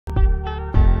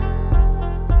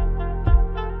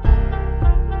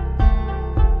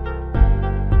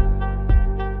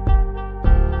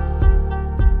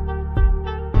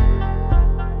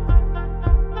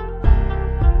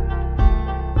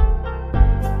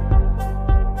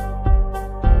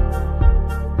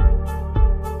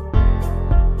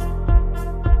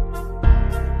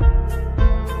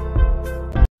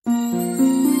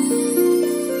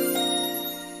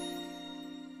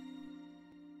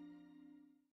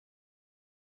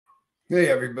Hey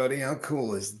everybody, how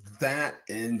cool is that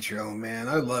intro, man?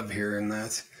 I love hearing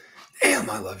that. Damn,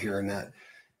 I love hearing that.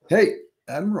 Hey,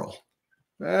 Admiral.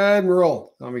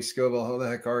 Tommy Scoville, how the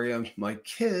heck are you? My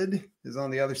kid is on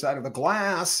the other side of the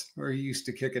glass where he used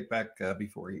to kick it back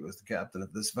before he was the captain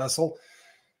of this vessel.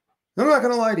 I'm not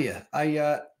gonna lie to you.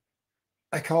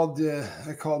 I called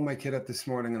my kid up this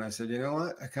morning and I said, you know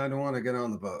what? I kind of want to get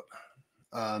on the boat.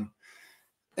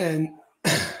 And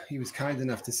he was kind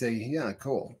enough to say, yeah,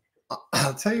 cool.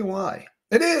 I'll tell you why.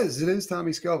 It is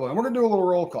Tommy Scoville, and we're gonna do a little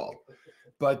roll call,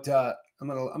 but I'm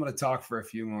gonna talk for a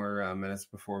few more minutes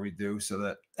before we do, so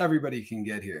that everybody can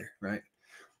get here, right?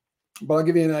 But I'll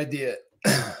give you an idea.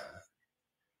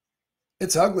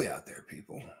 It's ugly out there,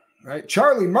 people. Right?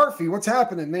 Charlie Murphy, what's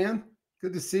happening, man?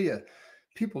 Good to see you,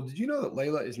 people. Did you know that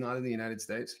Layla is not in the United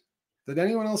States? Did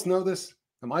anyone else know this?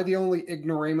 Am I the only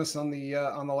ignoramus on the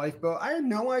lifeboat? I had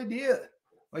no idea.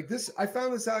 Like this, I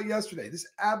found this out yesterday. This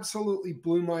absolutely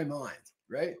blew my mind,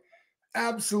 right?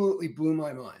 Absolutely blew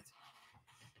my mind.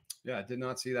 Yeah, I did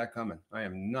not see that coming. I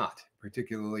am not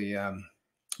particularly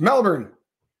Melbourne.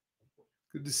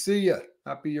 Good to see you.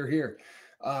 Happy you're here.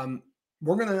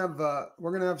 We're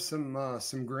gonna have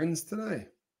some grins today,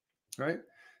 right?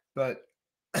 But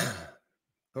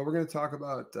we're gonna talk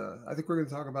about. I think we're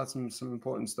gonna talk about some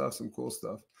important stuff, some cool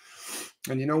stuff.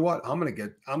 And you know what? I'm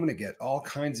gonna get all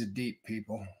kinds of deep,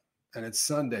 people. And it's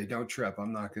Sunday. Don't trip.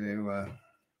 I'm not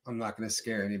gonna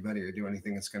scare anybody or do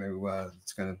anything that's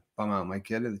gonna bum out my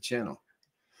kid or the channel.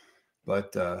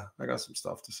 But I got some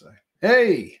stuff to say.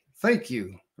 Hey, thank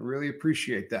you. I really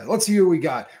appreciate that. Let's see who we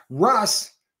got.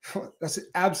 Russ. That's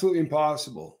absolutely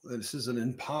impossible. This is an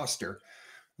imposter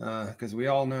because we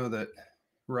all know that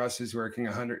Russ is working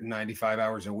 195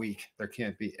 hours a week. There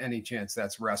can't be any chance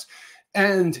that's Russ.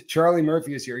 And Charlie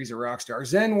Murphy is here. He's a rock star.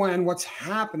 Zen Wen, what's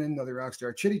happening? Another rock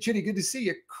star. Chitty, good to see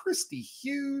you. Christy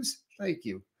Hughes, thank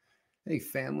you. Hey,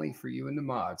 family, for you and the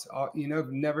mods.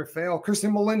 Never fail.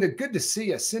 Kristen Melinda, good to see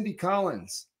you. Cindy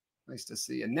Collins, nice to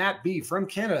see you. Nat B from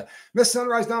Canada. Miss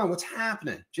Sunrise Dawn, what's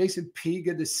happening? Jason P,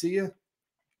 good to see you.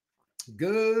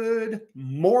 Good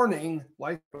morning.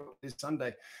 Life is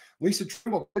Sunday. Lisa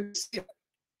Trimble, good to see you.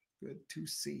 Good to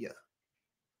see you.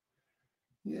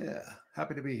 Yeah,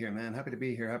 happy to be here, man. Happy to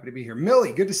be here.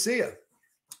 Millie, good to see you.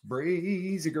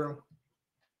 Breezy girl.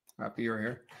 Happy you're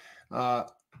here.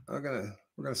 We're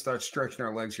gonna start stretching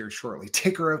our legs here shortly.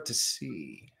 Take her out to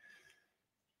sea.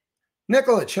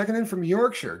 Nicola, checking in from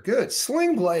Yorkshire. Good.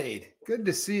 Sling Blade, good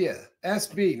to see you.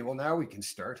 SB. Well, now we can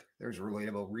start. There's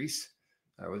Relatable Reese.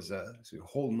 I was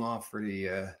holding off for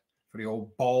the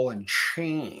old ball and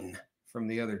chain from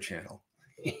the other channel.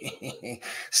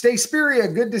 Stay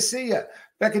Spiria, good to see you.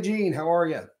 Becca Jean, how are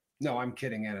you? No, I'm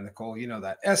kidding, Anna Nicole. You know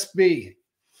that. SB.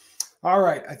 All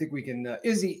right, I think we can.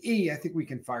 Izzy E, I think we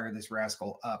can fire this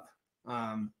rascal up.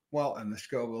 Well, and the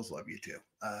Scovilles love you too.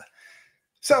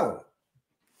 So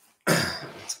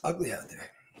it's ugly out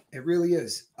there. It really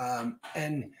is.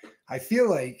 And I feel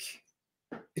like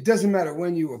it doesn't matter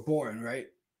when you were born, right?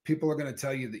 People are going to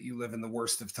tell you that you live in the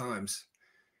worst of times.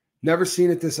 Never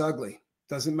seen it this ugly.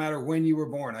 Doesn't matter when you were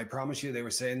born. I promise you, they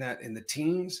were saying that in the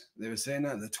teens. They were saying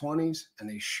that in the 20s. And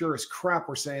they sure as crap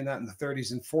were saying that in the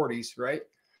 30s and 40s, right?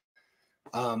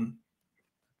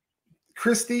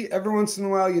 Christy, every once in a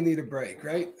while, you need a break,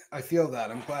 right? I feel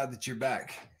that. I'm glad that you're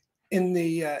back. In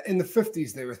the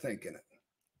 50s, they were thinking it.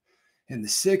 In the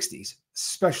 60s,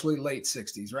 especially late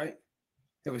 60s, right?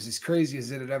 It was as crazy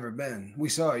as it had ever been. We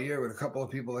saw a year with a couple of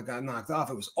people that got knocked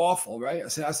off. It was awful, right?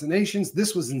 Assassinations.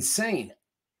 This was insane.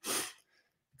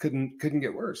 Couldn't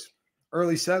get worse.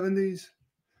 Early 70s,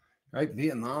 right?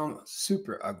 Vietnam,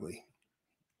 super ugly.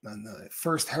 And the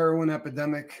first heroin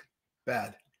epidemic,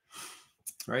 bad.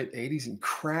 Right? 80s and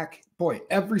crack. Boy,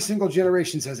 every single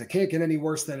generation says it can't get any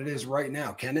worse than it is right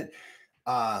now, can it?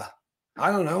 I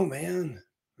don't know, man.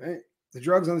 Right? The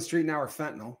drugs on the street now are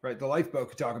fentanyl, right? The lifeboat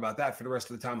could talk about that for the rest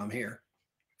of the time I'm here.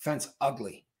 Fent's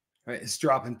ugly, right? It's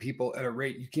dropping people at a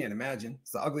rate you can't imagine.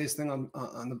 It's the ugliest thing on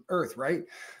the earth, right?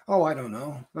 Oh, I don't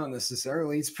know. Not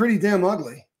necessarily. It's pretty damn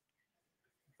ugly.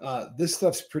 This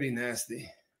stuff's pretty nasty,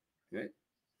 right?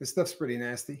 This stuff's pretty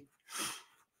nasty.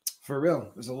 For real.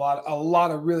 There's a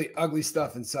lot of really ugly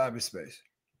stuff in cyberspace.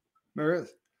 There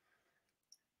is.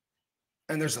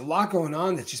 And there's a lot going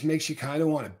on that just makes you kind of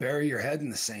want to bury your head in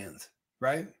the sand,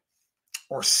 right?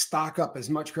 Or stock up as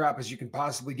much crap as you can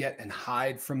possibly get and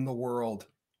hide from the world.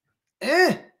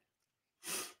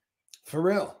 For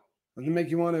real. Doesn't it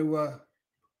make you want to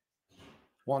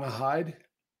hide?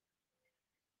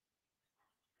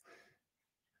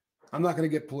 I'm not going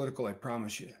to get political, I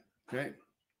promise you, right?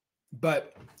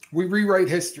 But we rewrite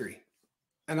history.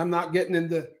 And I'm not getting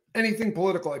into Anything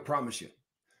political, I promise you.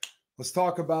 Let's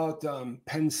talk about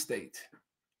Penn State.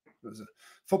 There was a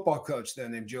football coach there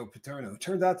named Joe Paterno. It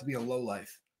turned out to be a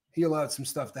lowlife. He allowed some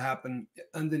stuff to happen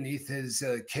underneath his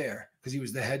care because he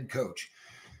was the head coach.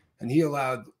 And he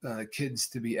allowed kids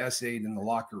to be essayed in the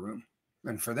locker room.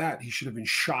 And for that, he should have been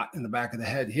shot in the back of the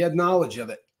head. He had knowledge of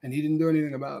it, and he didn't do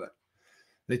anything about it.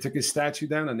 They took his statue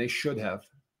down, and they should have.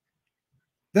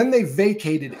 Then they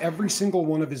vacated every single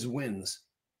one of his wins.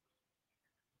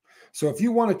 So if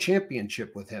you won a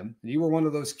championship with him, and you were one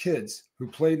of those kids who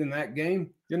played in that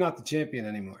game, you're not the champion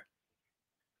anymore.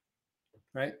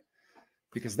 Right?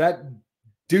 Because that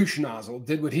douche nozzle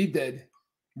did what he did.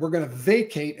 We're going to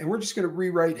vacate, and we're just going to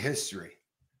rewrite history.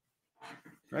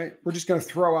 Right? We're just going to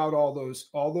throw out all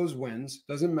those wins.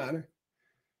 Doesn't matter.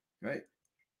 Right?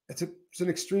 It's an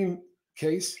extreme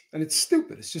case, and it's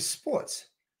stupid. It's just sports.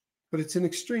 But it's an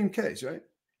extreme case, right?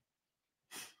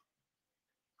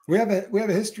 We have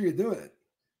a history of doing it,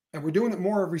 and we're doing it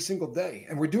more every single day.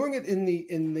 And we're doing it in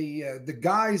the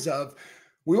guise of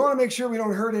we want to make sure we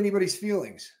don't hurt anybody's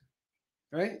feelings,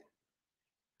 right?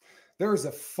 There is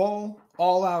a full,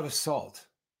 all-out assault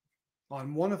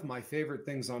on one of my favorite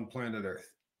things on planet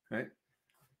Earth, right?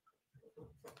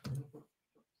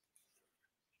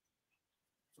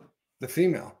 The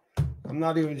female. I'm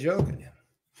not even joking.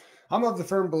 I'm of the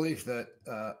firm belief that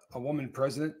a woman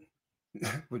president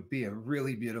would be a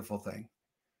really beautiful thing.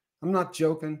 I'm not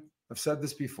joking. I've said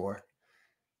this before.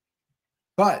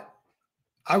 But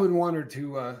I would want her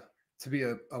to be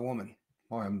a woman.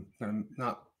 Well, I'm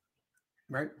not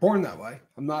right born that way.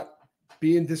 I'm not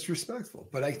being disrespectful.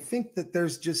 But I think that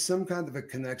there's just some kind of a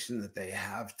connection that they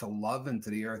have to love and to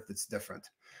the earth that's different.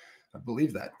 I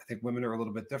believe that. I think women are a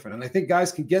little bit different. And I think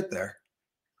guys can get there.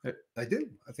 I do.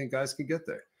 I think guys can get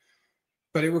there.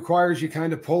 But it requires you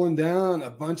kind of pulling down a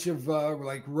bunch of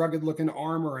like rugged looking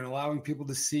armor and allowing people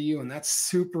to see you. And that's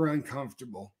super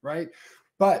uncomfortable, right?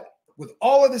 But with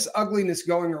all of this ugliness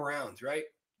going around, right?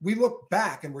 We look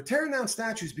back and we're tearing down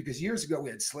statues because years ago we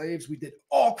had slaves. We did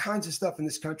all kinds of stuff in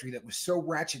this country that was so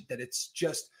ratchet that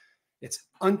it's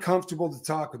uncomfortable to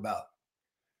talk about,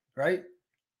 right?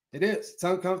 It is. It's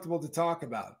uncomfortable to talk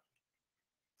about.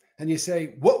 And you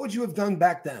say, what would you have done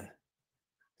back then?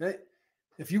 Right?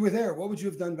 If you were there, what would you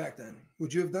have done back then?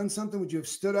 Would you have done something? Would you have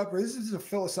stood up? Or this is a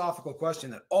philosophical question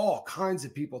that all kinds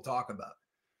of people talk about,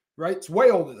 right? It's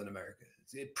way older than America.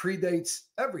 It predates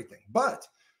everything, but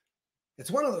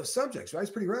it's one of those subjects, right? It's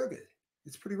pretty rugged.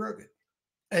 It's pretty rugged.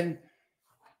 And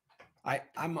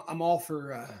I'm all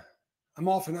for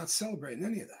not celebrating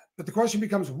any of that. But the question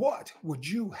becomes, what would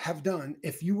you have done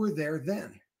if you were there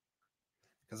then?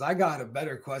 Because I got a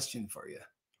better question for you.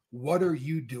 What are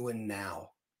you doing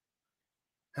now?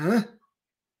 Huh?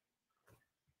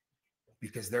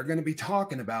 Because they're going to be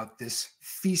talking about this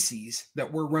feces that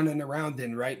we're running around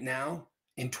in right now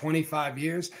in 25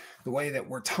 years, the way that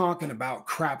we're talking about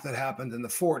crap that happened in the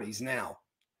 40s now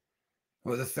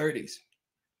or the 30s,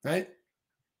 right?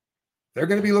 They're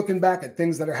going to be looking back at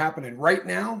things that are happening right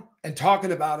now and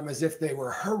talking about them as if they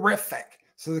were horrific.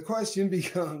 So the question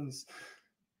becomes,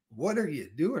 what are you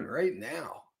doing right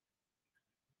now?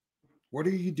 What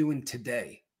are you doing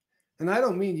today? And I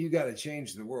don't mean you got to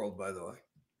change the world, by the way.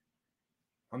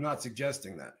 I'm not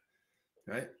suggesting that,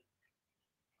 right?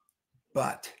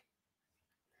 But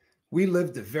we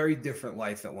lived a very different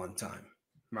life at one time,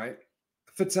 right?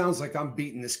 If it sounds like I'm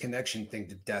beating this connection thing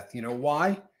to death, you know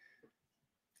why?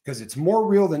 Because it's more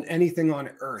real than anything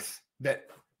on earth that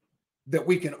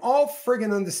we can all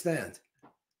friggin' understand,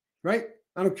 right?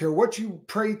 I don't care what you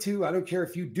pray to. I don't care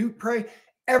if you do pray.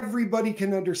 Everybody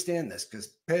can understand this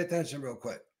because pay attention real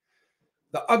quick.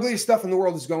 The ugliest stuff in the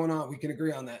world is going on. We can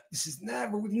agree on that.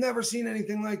 We've never seen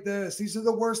anything like this. These are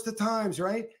the worst of times,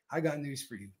 right? I got news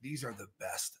for you. These are the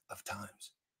best of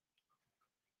times.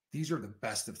 These are the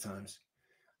best of times.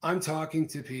 I'm talking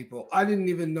to people. I didn't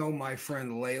even know my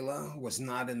friend Layla was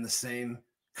not in the same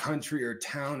country or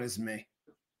town as me.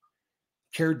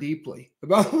 Care deeply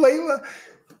about Layla.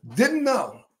 Didn't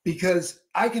know because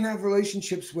I can have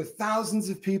relationships with thousands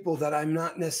of people that I'm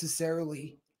not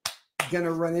necessarily going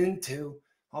to run into,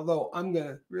 although I'm going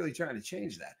to really try to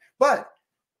change that. But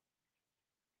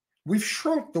we've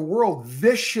shrunk the world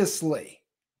viciously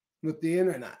with the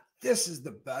internet. This is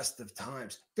the best of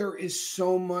times. There is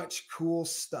so much cool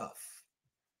stuff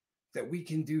that we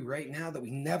can do right now that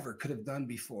we never could have done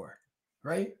before,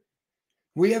 right?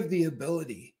 We have the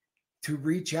ability to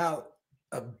reach out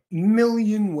a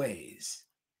million ways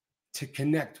to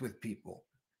connect with people,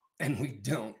 and we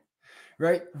don't.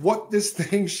 Right? What this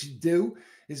thing should do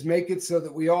is make it so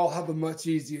that we all have a much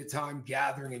easier time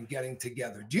gathering and getting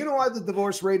together. Do you know why the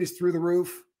divorce rate is through the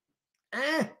roof?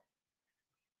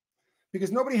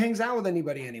 because nobody hangs out with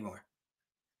anybody anymore.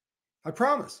 I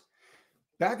promise.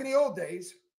 Back in the old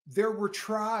days, there were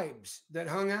tribes that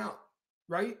hung out,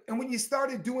 right? And when you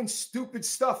started doing stupid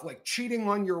stuff like cheating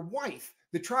on your wife,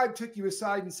 the tribe took you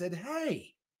aside and said,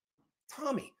 hey,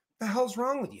 Tommy, what the hell's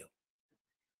wrong with you?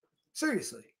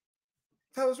 Seriously,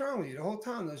 what the hell's wrong with you the whole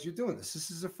time as you're doing this? This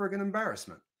is a friggin'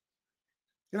 embarrassment.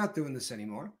 You're not doing this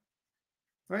anymore,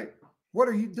 right? What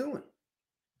are you doing?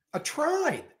 A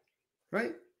tribe,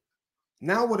 right?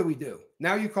 Now what do?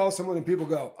 Now you call someone and people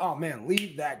go, oh man,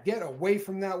 leave that. Get away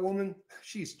from that woman.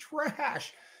 She's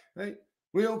trash, right?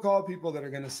 We don't call people that are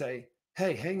going to say,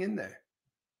 hey, hang in there.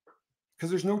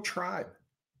 Because there's no tribe.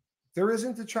 There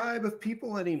isn't a tribe of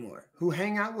people anymore who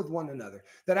hang out with one another,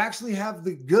 that actually have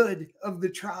the good of the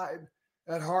tribe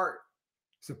at heart.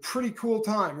 It's a pretty cool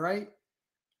time, right?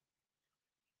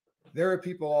 There are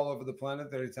people all over the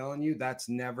planet that are telling you that's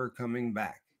never coming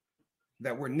back,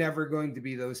 that we're never going to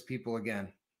be those people again,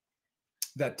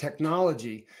 that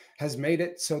technology has made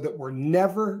it so that we're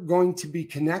never going to be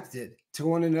connected to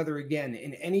one another again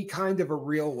in any kind of a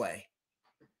real way,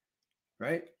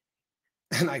 right?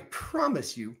 And I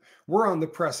promise you, we're on the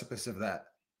precipice of that.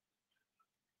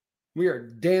 We are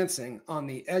dancing on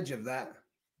the edge of that,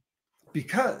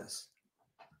 because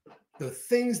the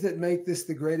things that make this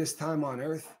the greatest time on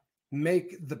earth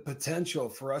make the potential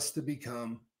for us to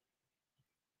become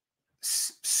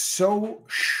so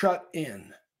shut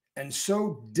in and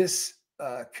so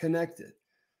disconnected.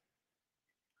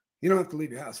 You don't have to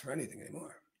leave your house for anything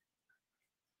anymore.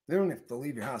 You don't have to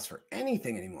leave your house for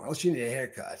anything anymore, unless you need a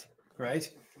haircut, right?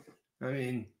 I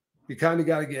mean, you kind of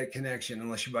got to get connection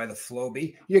unless you buy the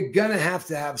Flowbee. You're going to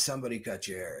have somebody cut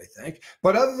your hair, I think.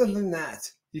 But other than that,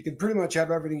 you can pretty much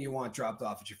have everything you want dropped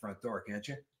off at your front door, can't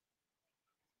you?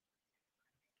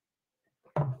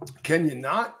 Can you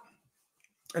not?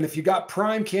 And if you got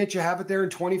Prime, can't you have it there in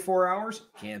 24 hours?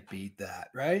 Can't beat that,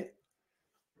 right?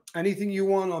 Anything you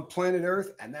want on planet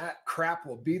Earth, and that crap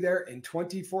will be there in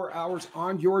 24 hours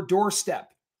on your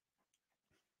doorstep.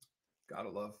 Gotta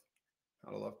love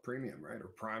premium, right?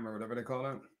 Or Prime, or whatever they call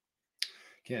it.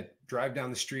 Can't drive down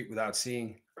the street without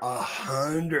seeing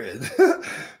 100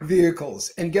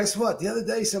 vehicles. And guess what? The other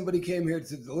day, somebody came here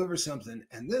to deliver something,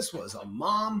 and this was a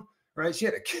mom, right? She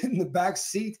had a kid in the back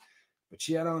seat, but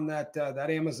she had on that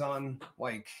Amazon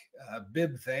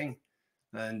bib thing,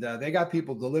 and they got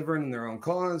people delivering in their own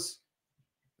cars.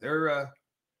 We're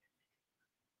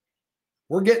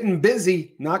getting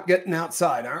busy, not getting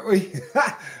outside, aren't we?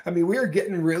 I mean, we're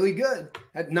getting really good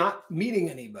at not meeting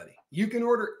anybody. You can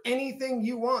order anything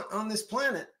you want on this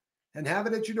planet and have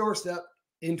it at your doorstep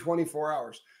in 24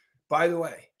 hours. By the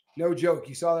way, no joke.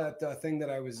 You saw that thing that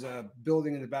I was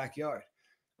building in the backyard.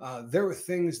 There were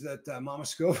things that Mama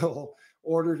Scoville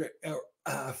ordered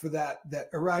for that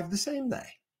arrived the same day.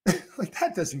 Like,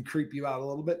 that doesn't creep you out a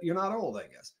little bit? You're not old, I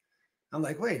guess. I'm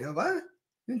like, wait, what?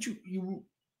 Didn't you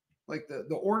like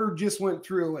the order just went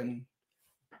through and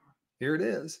here it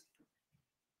is.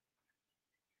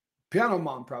 Piano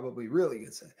Mom probably really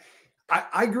gets it.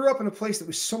 I grew up in a place that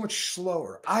was so much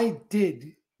slower. I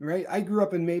grew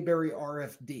up in Mayberry,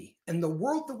 RFD. And the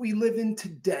world that we live in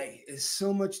today is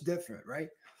so much different, right?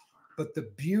 But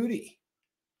the beauty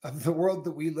of the world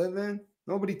that we live in,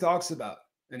 nobody talks about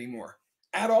anymore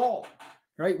at all,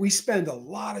 right? We spend a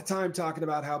lot of time talking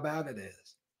about how bad it is.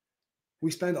 We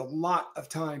spend a lot of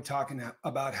time talking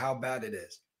about how bad it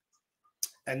is.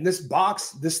 And this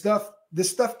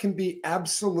stuff can be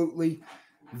absolutely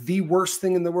the worst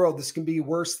thing in the world. This can be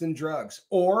worse than drugs.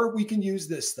 Or we can use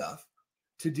this stuff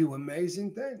to do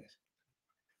amazing things.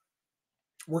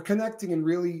 We're connecting in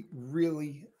really,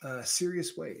 really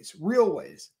serious ways, real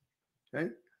ways,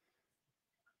 right?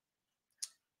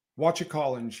 Watch a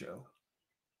call-in show.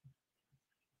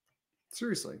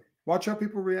 Seriously, watch how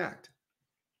people react.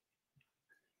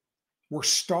 We're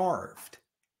starved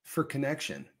for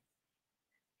connection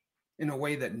in a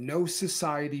way that no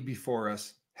society before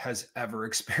us has ever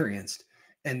experienced.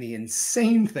 And the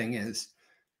insane thing is,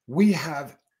 we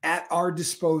have at our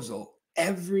disposal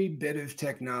every bit of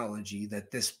technology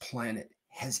that this planet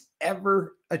has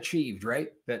ever achieved,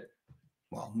 right? That,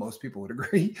 well, most people would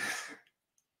agree.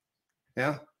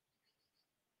 Yeah.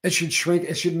 It should shrink.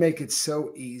 It should make it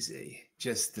so easy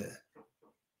just to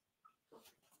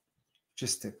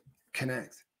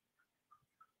connect.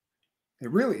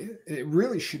 It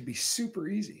really should be super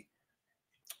easy.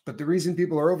 But the reason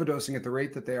people are overdosing at the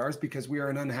rate that they are is because we are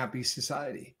an unhappy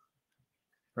society,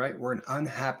 right? We're an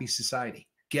unhappy society.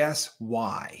 Guess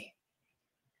why?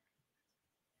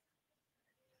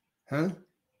 Huh?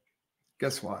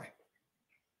 Guess why?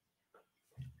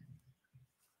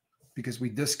 Because we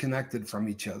disconnected from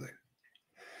each other.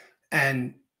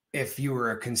 And if you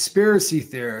were a conspiracy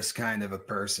theorist kind of a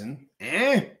person,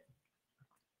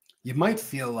 you might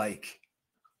feel like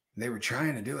they were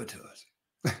trying to do it to us.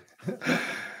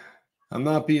 I'm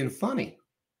not being funny.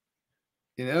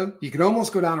 You know, you can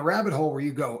almost go down a rabbit hole where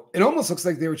you go, it almost looks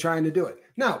like they were trying to do it.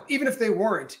 Now, even if they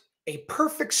weren't, a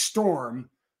perfect storm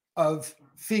of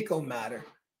fecal matter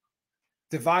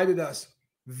divided us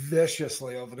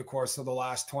viciously over the course of the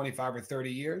last 25 or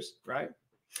 30 years, right?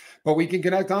 But we can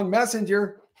connect on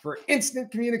Messenger for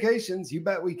instant communications. You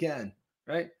bet we can,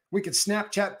 right? We can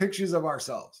Snapchat pictures of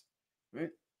ourselves, right?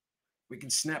 We can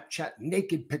Snapchat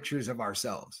naked pictures of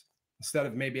ourselves instead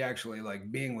of maybe actually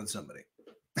like being with somebody,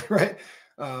 right?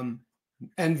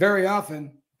 And very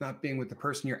often not being with the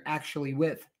person you're actually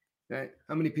with, right?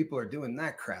 How many people are doing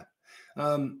that crap?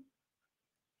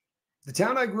 The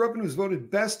town I grew up in was voted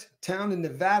best town in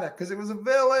Nevada because it was a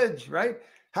village, right?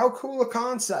 How cool a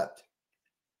concept.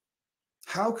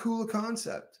 How cool a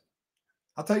concept.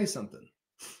 I'll tell you something.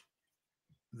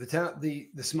 The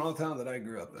small town that I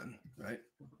grew up in, right,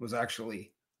 was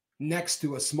actually next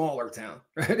to a smaller town,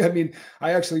 right? I mean,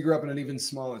 I actually grew up in an even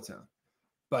smaller town.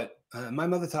 But my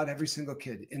mother taught every single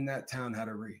kid in that town how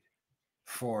to read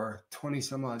for 20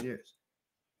 some odd years.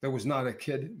 There was not a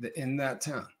kid in that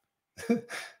town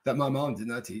that my mom did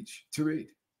not teach to read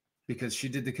because she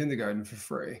did the kindergarten for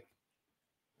free.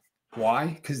 Why?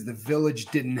 Because the village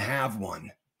didn't have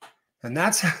one. And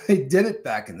that's how they did it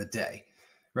back in the day,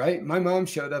 right? My mom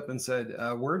showed up and said,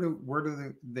 where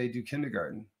do they do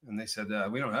kindergarten? And they said,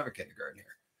 we don't have a kindergarten here.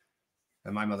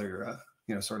 And my mother,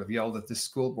 sort of yelled at this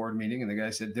school board meeting, and the guy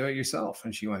said, do it yourself.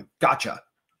 And she went, gotcha.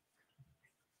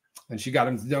 And she got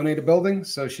him to donate a building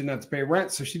so she didn't have to pay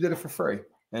rent. So she did it for free.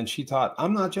 And she taught,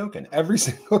 I'm not joking, every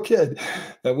single kid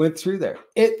that went through there.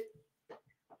 It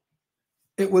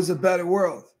was a better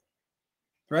world,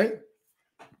 right?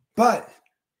 But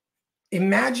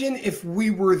imagine if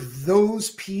we were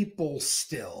those people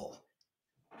still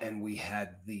and we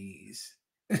had these.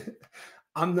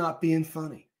 I'm not being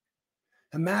funny.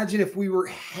 Imagine if we were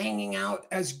hanging out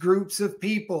as groups of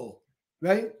people,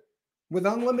 right? With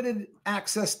unlimited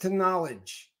access to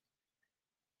knowledge,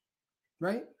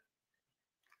 right?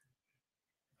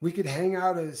 We could hang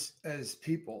out as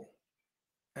people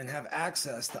and have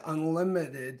access to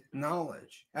unlimited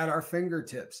knowledge at our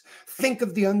fingertips. Think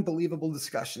of the unbelievable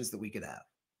discussions that we could have,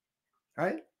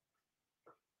 right?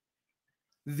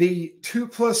 The 2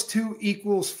 +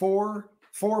 2 = 4,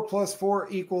 4 + 4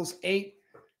 = 8.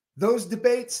 Those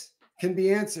debates can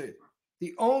be answered.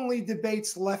 The only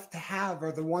debates left to have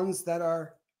are the ones that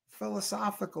are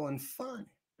philosophical and fun,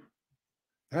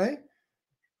 right?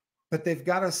 But they've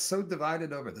got us so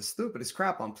divided over the stupidest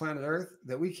crap on planet Earth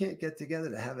that we can't get together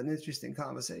to have an interesting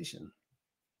conversation.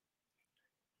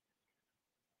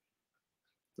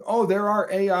 Oh, there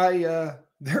are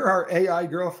AI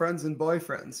girlfriends and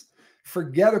boyfriends.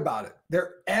 Forget about it.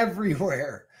 They're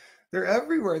everywhere. They're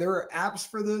everywhere. There are apps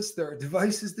for this. There are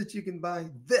devices that you can buy.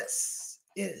 This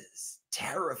is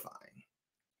terrifying.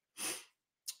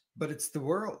 But it's the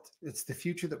world. It's the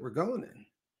future that we're going in,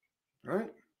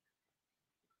 right?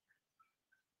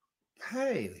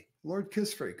 Hey, Lord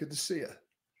Kissfrey, good to see you.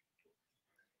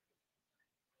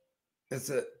 Is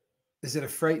it a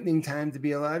frightening time to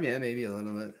be alive? Yeah, maybe a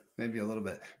little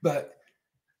bit. But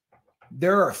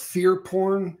there are fear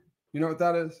porn. You know what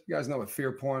that is? You guys know what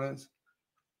fear porn is?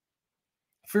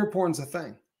 Fear porn's a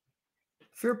thing.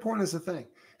 Fear porn is a thing.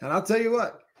 And I'll tell you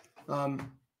what,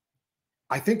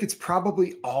 I think it's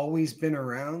probably always been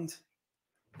around.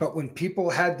 But when people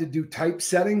had to do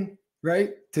typesetting,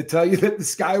 right, to tell you that the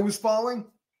sky was falling,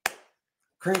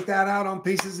 crank that out on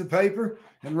pieces of paper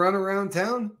and run around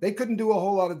town, they couldn't do a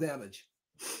whole lot of damage,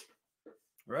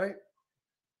 right?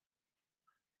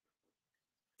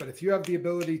 But if you have the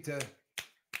ability to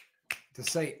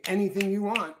say anything you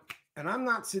want, and I'm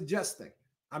not suggesting,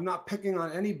 I'm not picking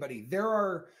on anybody. There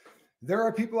are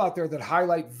people out there that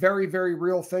highlight very, very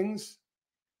real things.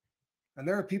 And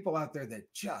there are people out there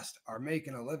that just are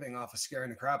making a living off of scaring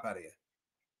the crap out of you.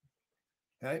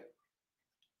 Okay?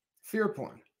 Fear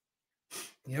porn.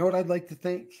 You know what I'd like to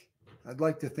think? I'd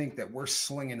like to think that we're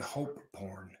slinging hope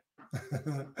porn.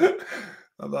 How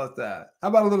about that? How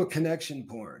about a little connection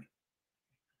porn?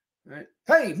 All right.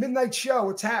 Hey, Midnight Show,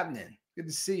 what's happening? Good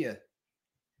to see you.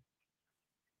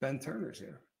 Ben Turner's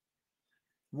here.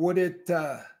 Would it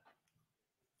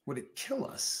kill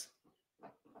us?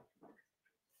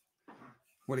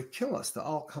 Would it kill us to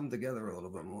all come together a little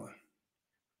bit more?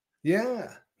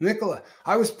 Yeah, Nicola.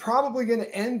 I was probably going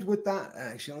to end with that,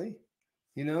 actually.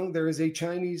 You know, there is a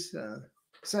Chinese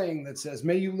saying that says,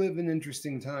 may you live in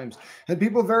interesting times. And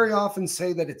people very often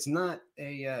say that it's not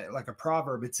a like a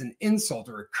proverb, it's an insult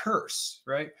or a curse,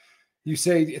 right? You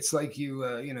say it's like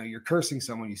you're cursing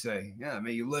someone. You say, yeah,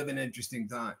 may you live in interesting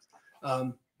times.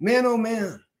 Man, oh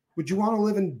man, would you want to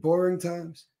live in boring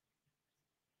times?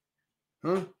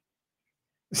 Huh?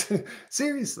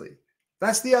 Seriously,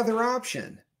 that's the other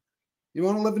option. You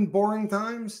want to live in boring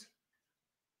times?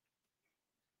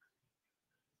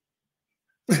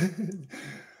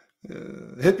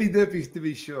 Hippy dippy, to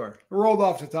be sure. It rolled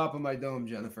off the top of my dome,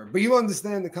 Jennifer. But you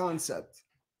understand the concept.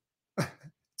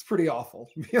 It's pretty awful,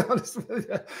 to be honest with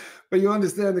you. But you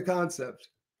understand the concept.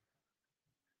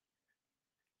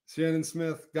 Shannon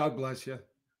Smith, God bless you.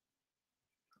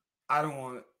 I don't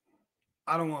want it.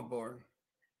 I don't want boring.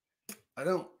 I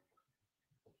don't.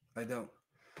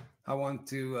 I want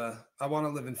to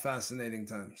live in fascinating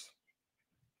times.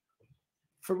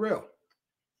 For real.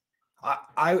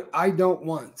 I don't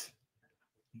want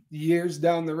years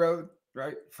down the road,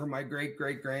 right, for my great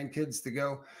grandkids to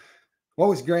go, what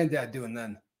was granddad doing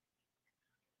then?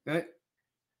 Right?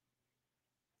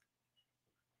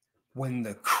 When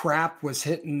the crap was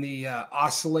hitting the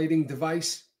oscillating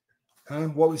device,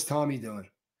 what was Tommy doing?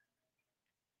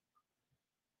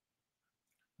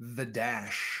 The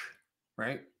dash,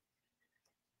 right?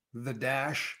 The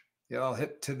dash. Y'all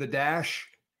hip to the dash,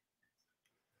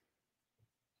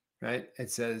 right?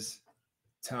 It says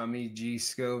Tommy G.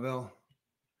 Scoville,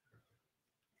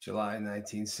 July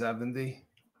 1970,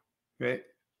 right?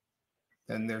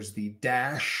 Then there's the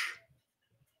dash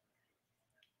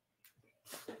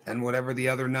and whatever the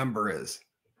other number is.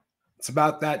 It's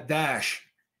about that dash.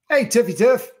 Hey, Tiffy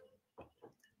Tiff.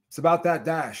 It's about that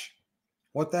dash.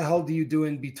 What the hell do you do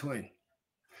in between?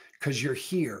 Because you're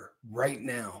here right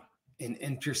now in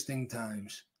interesting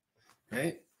times,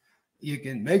 right? You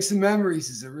can make some memories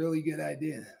is a really good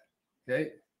idea,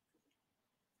 okay?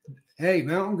 Hey,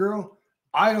 Mountain Girl,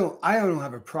 I don't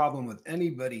have a problem with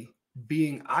anybody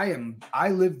being, I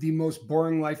live the most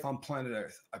boring life on planet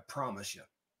Earth. I promise you.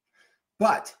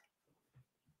 But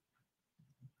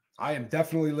I am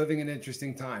definitely living in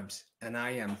interesting times, and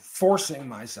I am forcing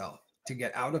myself to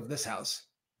get out of this house.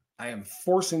 I am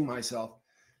forcing myself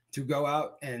to go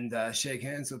out and shake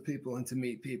hands with people and to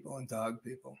meet people and to hug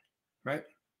people, right?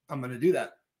 I'm going to do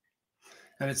that.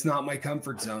 And it's not my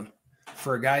comfort zone.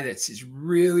 For a guy that's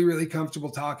really, really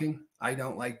comfortable talking, I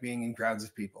don't like being in crowds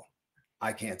of people.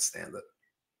 I can't stand it,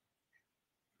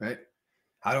 right?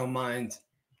 I don't mind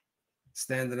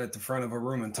standing at the front of a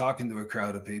room and talking to a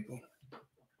crowd of people,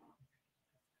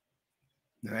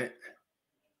 right?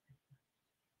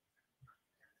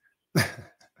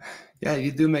 Yeah,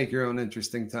 you do make your own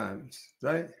interesting times,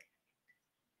 right?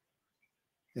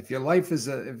 If your life is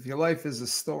a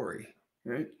story,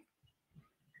 right?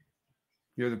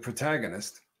 You're the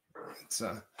protagonist. It's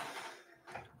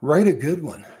write a good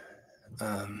one.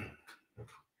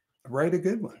 Write a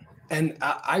good one. And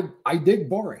I dig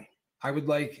boring. I would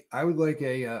like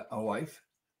a wife.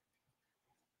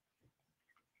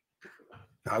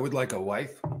 I would like a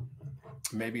wife,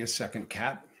 maybe a second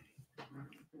cat.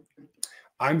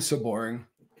 I'm so boring.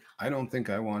 I don't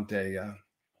think I want a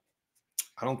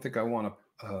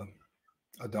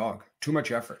dog. Too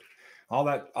much effort. All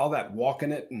that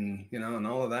walking it and and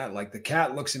all of that. Like the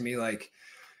cat looks at me like,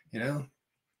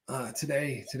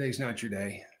 today's not your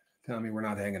day. Tell me we're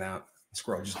not hanging out.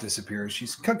 Squirrel just disappears.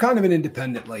 She's kind of an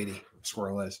independent lady.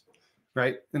 Squirrel is,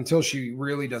 right? Until she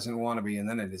really doesn't want to be, and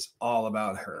then it is all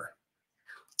about her.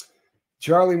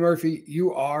 Charlie Murphy,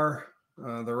 you are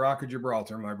the Rock of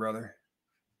Gibraltar, my brother.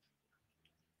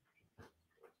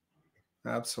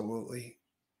 Absolutely.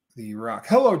 The Rock.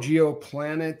 Hello,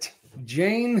 GeoPlanet.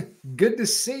 Jane, good to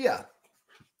see you.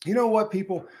 You know what,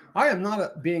 people? I am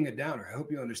not being a downer. I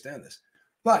hope you understand this.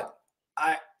 But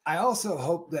I also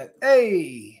hope that,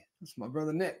 hey, that's my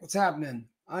brother Nick. What's happening?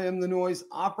 I am the Noise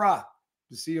Opera.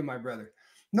 To see you, my brother.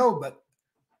 No, but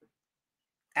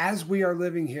as we are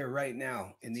living here right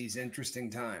now in these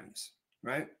interesting times,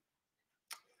 right?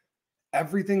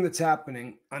 Everything that's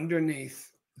happening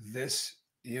underneath this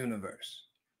universe.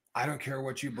 I don't care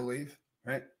what you believe,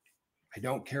 right? I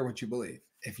don't care what you believe.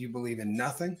 If you believe in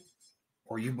nothing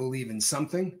or you believe in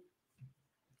something,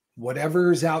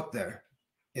 whatever is out there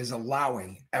is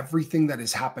allowing everything that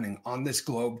is happening on this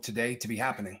globe today to be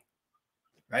happening,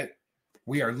 right?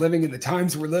 We are living in the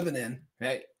times we're living in,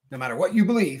 right? No matter what you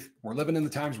believe, we're living in the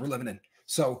times we're living in.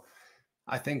 So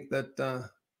I think that,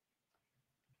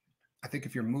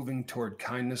 if you're moving toward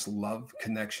kindness, love,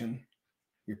 connection,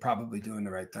 you're probably doing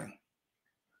the right thing.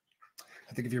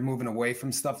 I think if you're moving away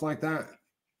from stuff like that,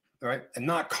 right, and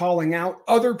not calling out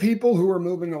other people who are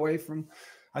moving away from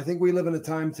I think we live in a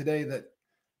time today that,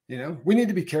 you know, we need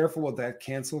to be careful with that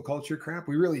cancel culture crap.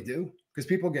 We really do, because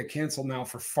people get canceled now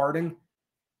for farting.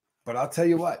 But I'll tell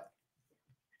you what,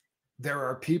 there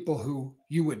are people who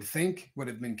you would think would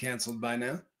have been canceled by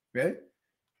now, right?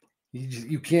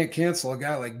 You can't cancel a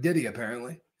guy like Diddy,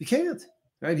 apparently. You can't,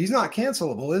 right? He's not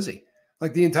cancelable, is he?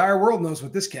 Like, the entire world knows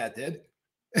what this cat did,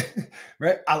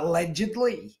 right?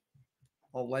 Allegedly.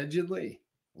 Allegedly.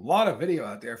 A lot of video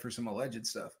out there for some alleged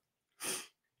stuff.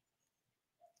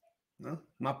 No,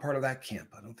 not part of that camp.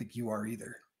 I don't think you are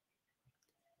either.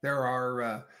 There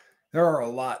are a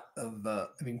lot of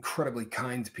incredibly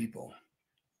kind people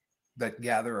that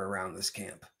gather around this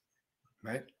camp,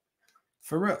 right?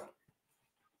 For real.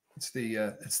 It's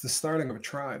the starting of a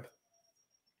tribe.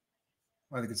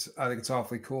 I think it's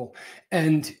awfully cool,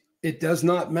 and it does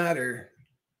not matter.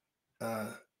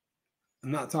 I'm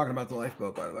not talking about the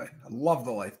lifeboat, by the way. I love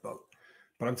the lifeboat,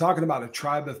 but I'm talking about a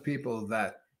tribe of people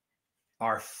that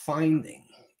are finding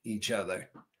each other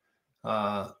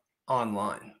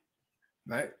online,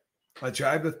 right? A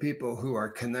tribe of people who are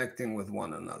connecting with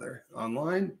one another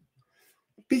online.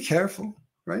 Be careful,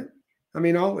 right? I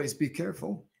mean, always be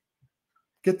careful.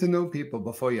 Get to know people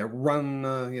before you run,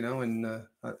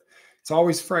 it's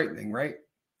always frightening, right?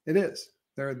 It is.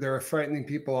 There are frightening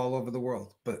people all over the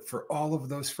world, but for all of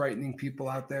those frightening people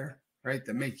out there, right,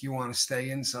 that make you want to stay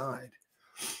inside,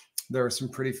 there are some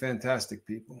pretty fantastic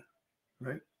people.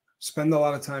 Right? Spend a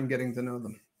lot of time getting to know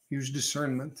them. Use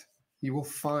discernment. You will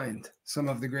find some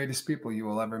of the greatest people you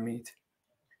will ever meet.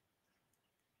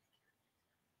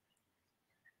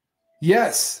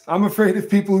 Yes, I'm afraid of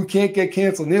people who can't get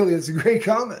canceled. Nearly, it's a great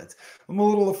comment. I'm a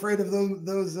little afraid of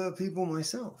those people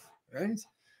myself, right?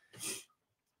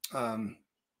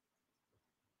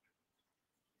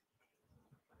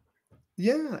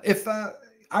 Yeah, if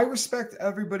I respect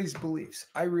everybody's beliefs.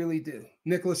 I really do.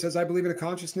 Nicholas says, I believe in a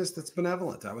consciousness that's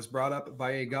benevolent. I was brought up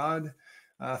by a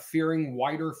God-fearing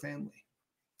wider family.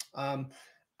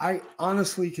 I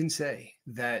honestly can say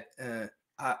that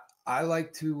I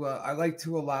like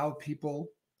to allow people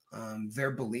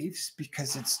their beliefs,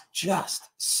 because it's just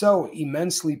so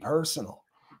immensely personal,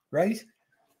 right?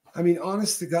 I mean,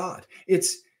 honest to God,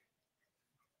 it's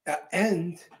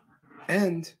and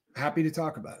happy to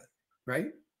talk about it, right?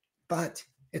 But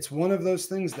it's one of those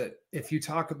things that if you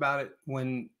talk about it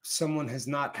when someone has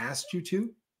not asked you to,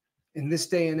 in this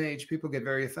day and age, people get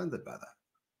very offended by that,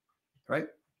 right?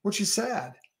 Which is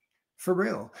sad, for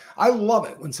real. I love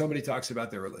it when somebody talks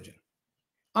about their religion.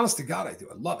 Honest to God, I do.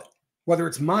 I love it. Whether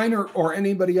it's mine or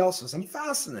anybody else's, I'm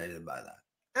fascinated by that.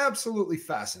 Absolutely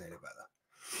fascinated by that.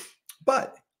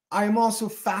 But I am also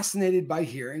fascinated by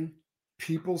hearing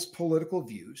people's political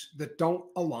views that don't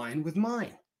align with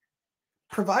mine.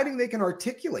 Providing they can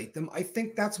articulate them, I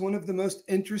think that's one of the most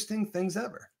interesting things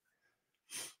ever.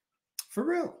 For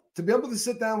real. To be able to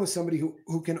sit down with somebody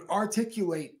who can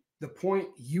articulate the point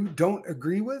you don't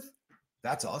agree with,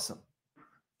 that's awesome.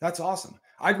 That's awesome.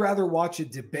 I'd rather watch a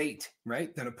debate,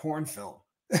 right, than a porn film.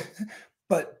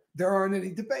 But there aren't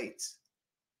any debates.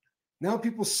 Now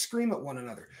people scream at one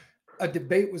another. A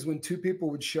debate was when two people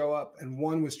would show up and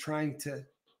one was trying to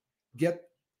get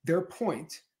their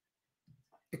point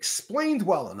explained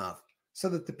well enough so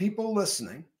that the people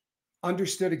listening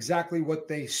understood exactly what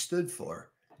they stood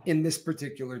for in this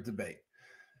particular debate.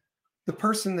 The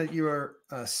person that you are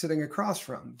sitting across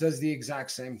from does the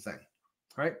exact same thing,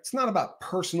 right? It's not about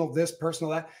personal this,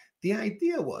 personal that. The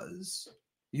idea was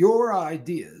your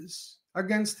ideas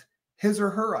against his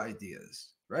or her ideas,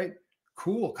 right?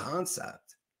 Cool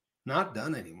concept. Not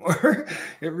done anymore.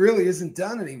 It really isn't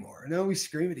done anymore. No, we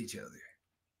scream at each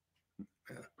other.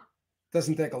 Yeah.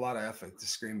 Doesn't take a lot of effort to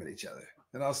scream at each other.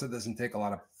 It also doesn't take a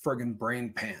lot of friggin'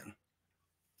 brain pan.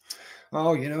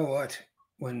 Oh, you know what?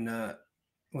 When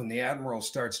the Admiral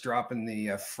starts dropping the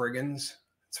friggins,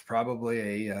 it's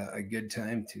probably a good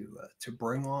time to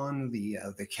bring on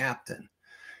the captain.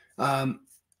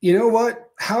 You know what?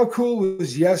 How cool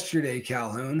was yesterday,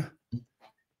 Calhoun?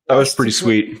 That was pretty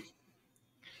sweet.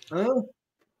 Huh?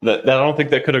 That I don't think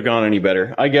that could have gone any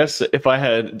better. I guess if I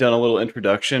had done a little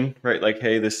introduction, right, like,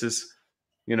 hey, this is,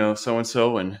 so and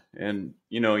so, and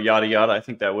yada yada. I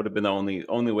think that would have been the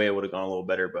only way it would have gone a little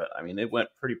better. But I mean, it went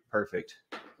pretty perfect.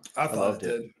 I thought it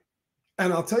did.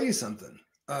 And I'll tell you something.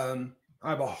 I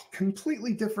have a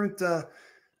completely different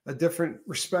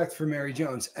respect for Mary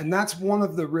Jones, and that's one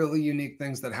of the really unique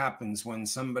things that happens when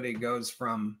somebody goes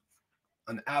from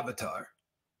an avatar,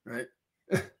 right,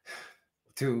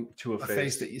 to a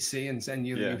face that you see and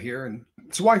you hear. And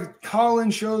it's why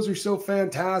call-in shows are so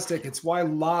fantastic. It's why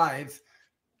live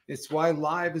is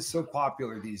so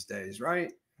popular these days,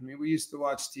 right? I mean, we used to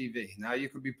watch TV. Now you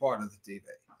could be part of the TV.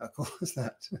 How cool is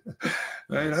that?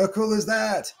 Right? How cool is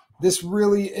that? This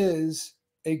really is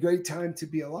a great time to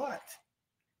be alive.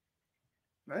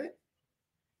 Right?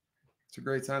 It's a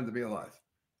great time to be alive.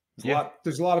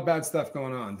 There's a lot of bad stuff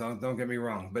going on. Don't get me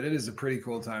wrong, but it is a pretty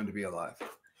cool time to be alive.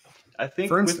 I think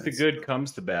For with instance, the good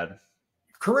comes the bad.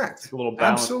 Correct. It's a little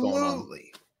balance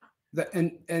Absolutely. Going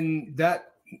on. And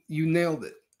that you nailed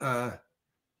it.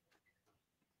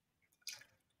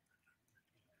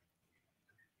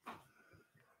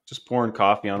 Just pouring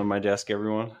coffee onto my desk,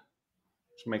 everyone.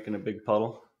 Just making a big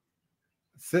puddle.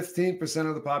 15%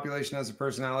 of the population has a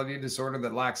personality disorder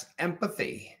that lacks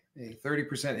empathy. A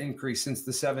 30% increase since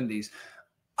the 70s.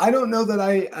 I don't know that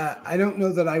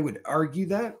I would argue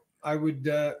that.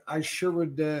 I sure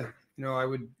would. I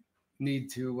would need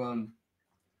to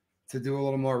do a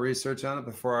little more research on it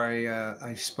before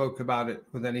I spoke about it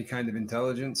with any kind of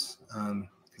intelligence.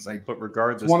 But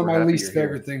regardless, one of my least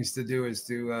favorite things to do is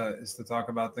to talk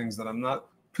about things that I'm not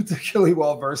particularly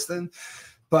well versed in.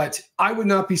 But I would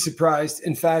not be surprised.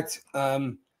 In fact,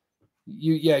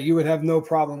 you would have no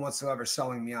problem whatsoever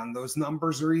selling me on those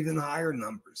numbers or even higher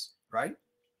numbers, right?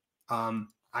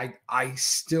 I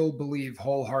still believe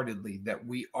wholeheartedly that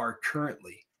we are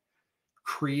currently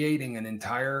creating an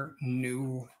entire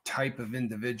new type of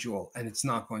individual, and it's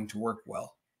not going to work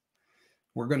well.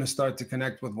 We're going to start to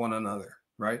connect with one another,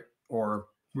 right? Or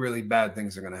really bad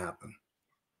things are going to happen.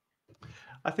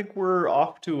 I think we're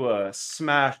off to a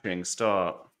smashing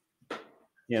start.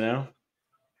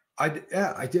 I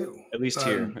do. At least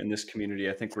here in this community,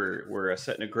 I think we're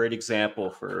setting a great example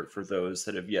for those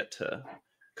that have yet to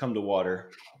come to water.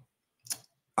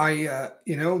 I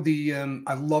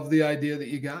love the idea that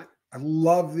you got. I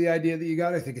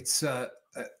think it's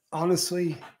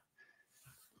honestly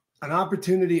an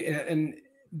opportunity, and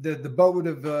the boat would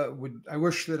have I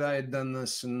wish that I had done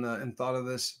this and thought of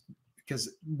this, because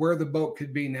where the boat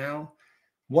could be now,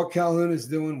 what Calhoun is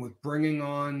doing with bringing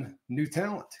on new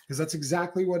talent, because that's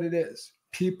exactly what it is.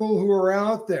 People who are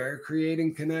out there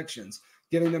creating connections,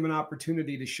 giving them an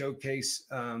opportunity to showcase,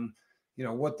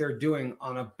 what they're doing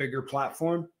on a bigger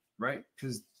platform, right?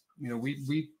 Because,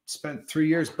 we spent 3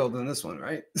 years building this one,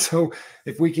 right? So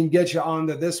if we can get you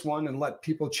onto this one and let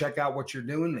people check out what you're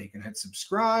doing, they can hit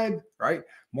subscribe, right?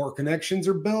 More connections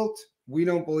are built. We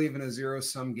don't believe in a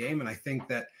zero-sum game. And I think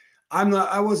that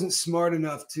I wasn't smart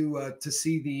enough to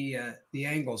see the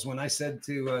angles when I said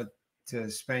to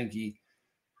Spanky,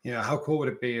 how cool would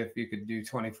it be if you could do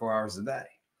 24 hours a day?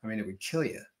 I mean, it would kill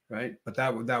you, right? But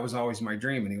that was always my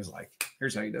dream. And he was like,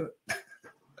 here's how you do it.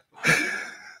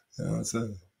 It's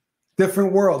a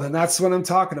different world. And that's what I'm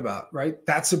talking about, right?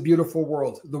 That's a beautiful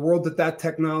world. The world that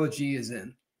technology is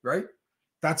in, right?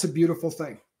 That's a beautiful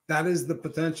thing. That is the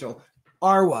potential.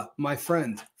 Arwa, my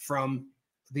friend from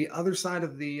the other side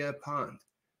of the pond,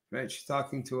 right? She's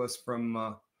talking to us from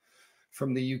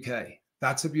the UK.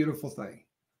 That's a beautiful thing,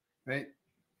 right?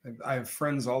 I have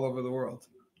friends all over the world.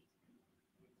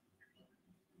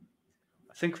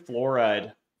 I think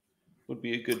fluoride would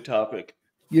be a good topic.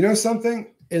 You know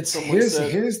something? Here's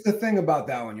the thing about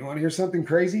that one. You want to hear something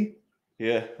crazy?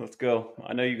 Yeah, let's go.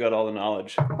 I know you got all the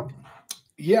knowledge.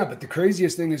 Yeah, but the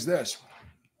craziest thing is this.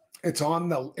 It's on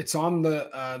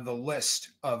the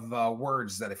list of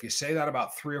words that if you say that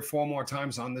about 3 or 4 more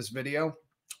times on this video,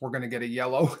 we're going to get a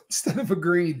yellow instead of a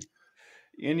green.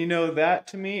 And that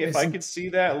to me, if I could see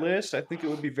that list, I think it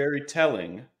would be very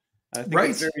telling. I think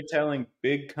it's very telling.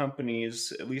 Big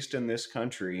companies, at least in this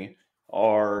country,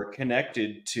 are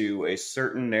connected to a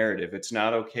certain narrative. It's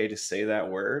not okay to say that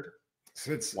word.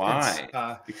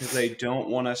 Why? Because they don't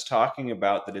want us talking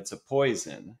about that it's a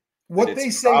poison. What they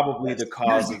say probably the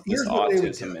cause of this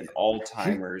autism and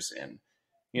Alzheimer's, and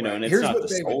and it's not the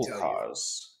sole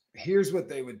cause. Here's what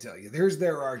they would tell you. Here's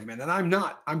their argument. And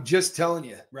I'm just telling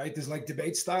you, right? There's like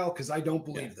debate style, because I don't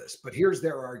believe this, but here's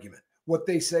their argument. What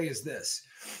they say is this: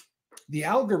 the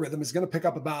algorithm is going to pick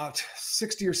up about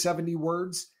 60 or 70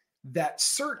 words that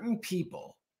certain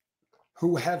people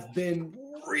who have been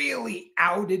really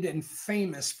outed and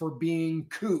famous for being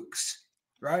kooks,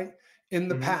 right? In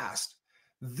the past.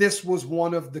 This was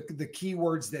one of the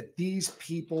keywords that these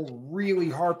people really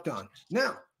harped on.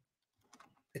 Now,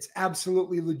 it's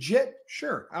absolutely legit.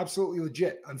 Sure, absolutely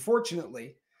legit.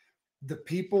 Unfortunately, the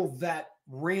people that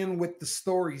ran with the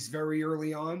stories very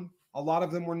early on, a lot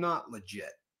of them were not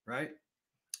legit, right?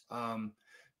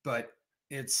 But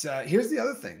it's here's the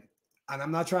other thing, and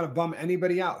I'm not trying to bum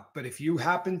anybody out, but if you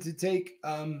happen to take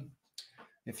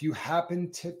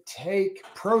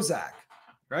Prozac,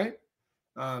 right?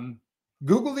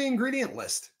 Google the ingredient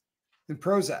list in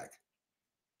Prozac.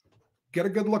 Get a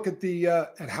good look at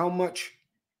at how much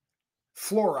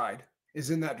fluoride is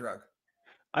in that drug.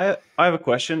 I have a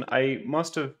question. I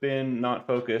must have been not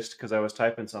focused because I was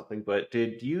typing something, but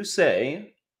did you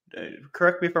say,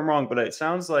 correct me if I'm wrong, but it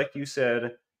sounds like you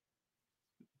said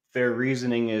their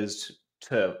reasoning is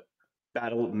to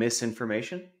battle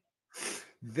misinformation?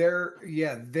 This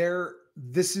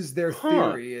is their Huh.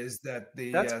 theory, is that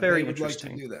That's they very would like to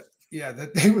interesting. do that. Yeah,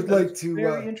 that they would That is like to,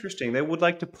 very interesting. They would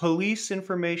like to police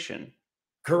information.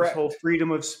 This whole correct. freedom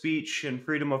of speech and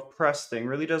freedom of press thing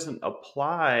really doesn't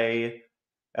apply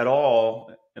at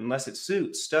all unless it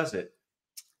suits, does it?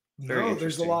 Very No,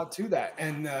 there's a interesting. lot to that.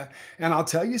 And I'll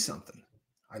tell you something.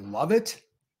 I love it.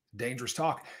 Dangerous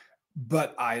talk,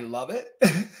 but I love it.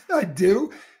 I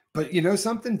do. But you know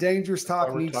something? Dangerous That's why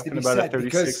talk we're needs to talking be about it said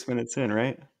 36 because minutes in,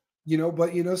 right?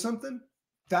 but you know something?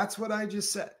 That's what I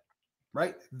just said,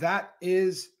 right? That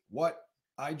is what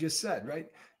I just said, right?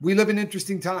 We live in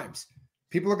interesting times.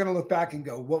 People are going to look back and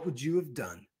go, what would you have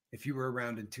done if you were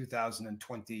around in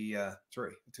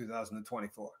 2023,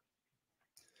 2024?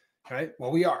 Right?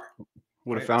 Well, we are.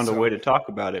 Would have Right. found a way So to talk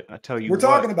about it. I tell you we're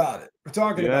talking what. about it. We're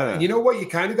talking about it. And Yeah. you know what? You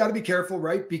kind of got to be careful,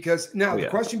 right? Because now Oh the yeah.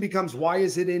 question becomes, why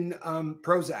is it in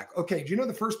Prozac? Okay. Do you know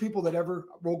the first people that ever,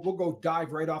 we'll go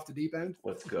dive right off the deep end.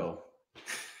 Let's go.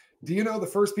 Do you know the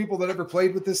first people that ever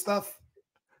played with this stuff?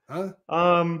 Huh?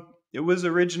 It was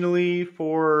originally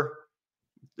for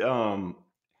um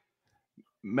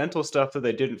mental stuff that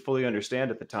they didn't fully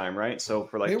understand at the time, right? So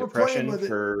for They like were playing depression, with it.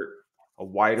 for a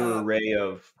wider Uh, array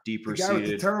of the deeper guy with the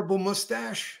seated. terrible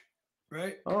mustache,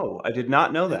 right? Oh, I did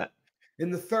not know In, that.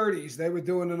 in the 30s, they were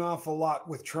doing an awful lot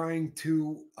with trying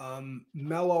to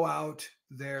mellow out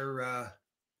their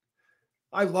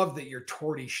I love that your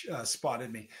torty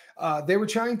spotted me. They were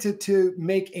trying to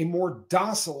make a more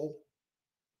docile,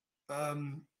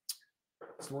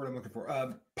 what's the word I'm looking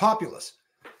for? Populace.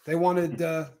 They wanted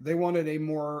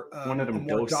Wanted a them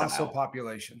more docile docile.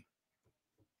 population.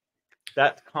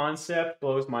 That concept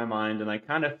blows my mind, and I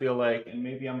kind of feel like, and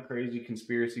maybe I'm crazy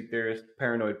conspiracy theorist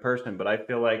paranoid person, but I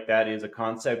feel like that is a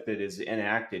concept that is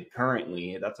enacted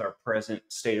currently. That's our present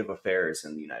state of affairs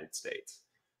in the United States,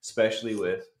 especially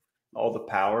with all the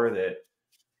power that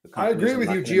the I companies agree I'm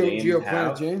with you, not going to name Geoplanet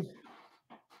have. Jane.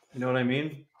 You know what I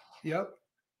mean? Yep.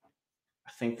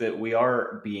 I think that we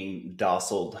are being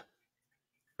dociled,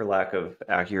 for lack of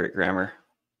accurate grammar.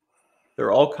 There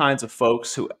are all kinds of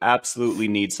folks who absolutely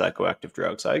need psychoactive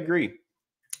drugs. I agree.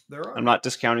 There I'm are. not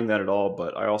discounting that at all,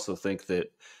 but I also think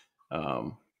that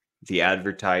um, the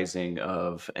advertising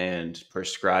of and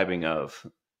prescribing of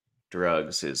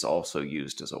drugs is also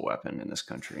used as a weapon in this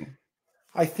country.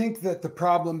 I think that the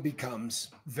problem becomes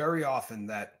very often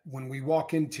that when we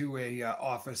walk into a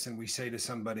office and we say to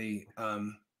somebody,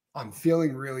 "I'm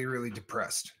feeling really, really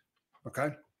depressed." Okay,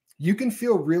 you can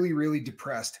feel really, really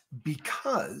depressed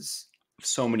because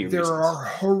So many there reasons. are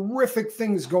horrific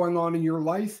things going on in your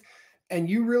life, and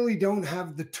you really don't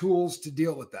have the tools to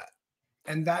deal with that,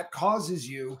 and that causes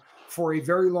you for a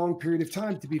very long period of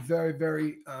time to be very,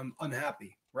 very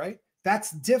unhappy. Right?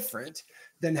 That's different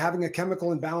than having a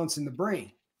chemical imbalance in the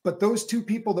brain. But those two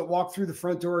people that walk through the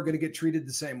front door are going to get treated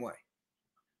the same way.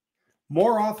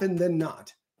 More often than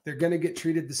not, they're going to get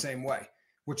treated the same way,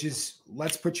 which is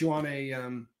let's put you on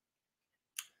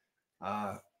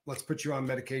let's put you on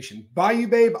medication. Bayou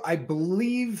Babe, I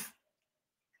believe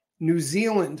New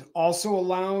Zealand also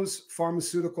allows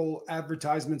pharmaceutical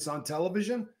advertisements on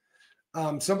television.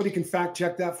 Somebody can fact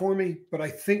check that for me, but I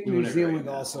think New Doing it right Zealand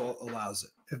now. also allows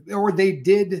it, or they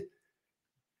did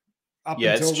up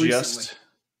Yeah, it's until recently. just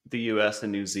the US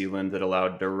and New Zealand that allow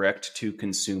direct to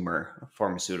consumer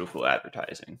pharmaceutical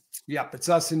advertising. Yep, it's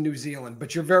us in New Zealand,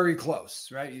 but you're very close,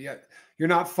 right? You're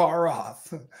not far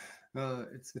off.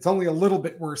 It's only a little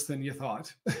bit worse than you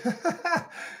thought.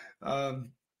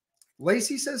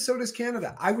 Lacey says so does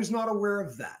Canada. I was not aware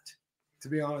of that, to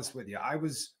be honest with you. I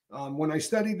was when I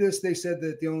studied this, they said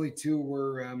that the only two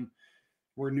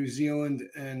were New Zealand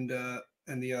and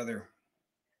the other.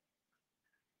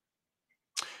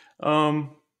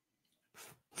 Um,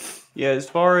 yeah, as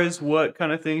far as what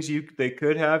kind of things they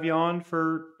could have you on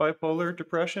for bipolar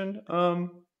depression,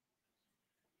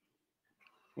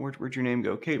 where'd your name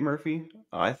go? Kate Murphy?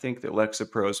 I think that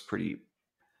Lexapro is pretty.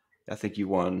 I think you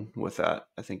won with that.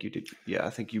 I think you did. Yeah, I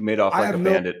think you made off I like a have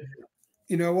no. bandit.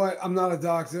 You know what? I'm not a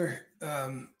doctor,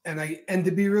 and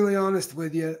to be really honest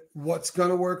with you, what's going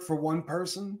to work for one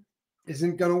person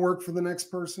isn't going to work for the next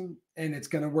person, and it's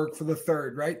going to work for the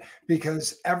third, right?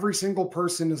 Because every single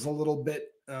person is a little bit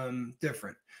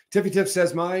different. Tiffy Tiff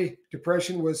says my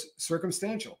depression was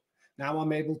circumstantial. Now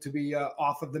I'm able to be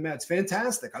off of the meds.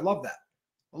 Fantastic. I love that.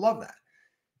 I love that.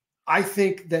 I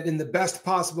think that in the best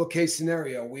possible case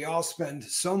scenario, we all spend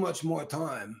so much more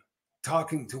time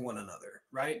talking to one another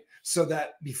right? So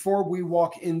that before we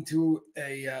walk into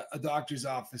a doctor's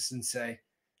office and say,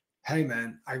 hey,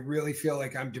 man, I really feel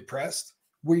like I'm depressed,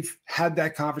 we've had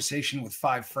that conversation with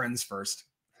 5 friends first,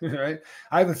 right?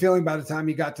 I have a feeling by the time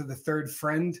you got to the 3rd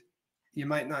friend, you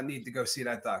might not need to go see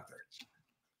that doctor,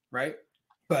 right?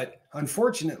 But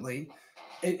unfortunately,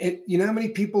 you know how many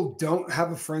people don't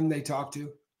have a friend they talk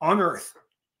to on earth,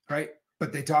 right?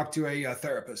 But they talk to a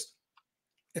therapist.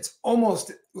 It's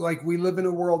almost like we live in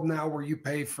a world now where you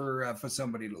pay for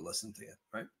somebody to listen to you,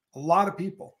 right? A lot of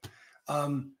people.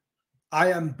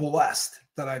 I am blessed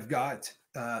that I've got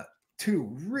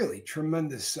 2 really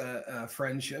tremendous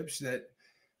friendships that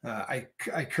I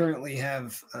currently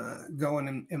have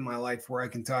going in my life, where I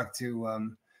can talk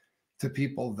to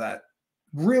people that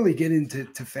really get into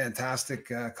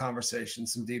fantastic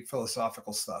conversations, some deep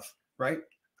philosophical stuff, right?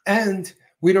 And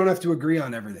we don't have to agree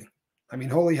on everything. I mean,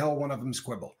 holy hell, one of them's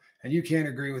Quibble, and you can't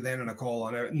agree with Anna Nicole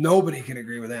on it. Nobody can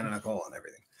agree with Anna Nicole on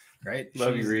everything, right?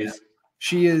 Love you, Reese.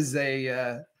 She is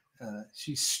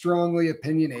she's strongly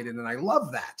opinionated, and I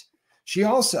love that. She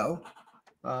also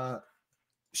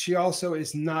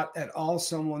is not at all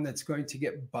someone that's going to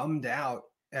get bummed out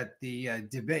at the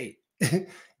debate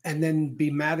and then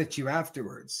be mad at you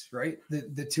afterwards, right?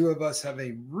 The 2 of us have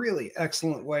a really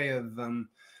excellent way of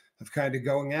kind of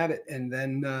going at it and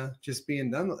then just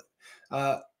being done with it.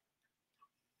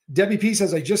 Debbie P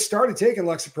says, I just started taking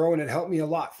Lexapro and it helped me a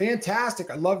lot.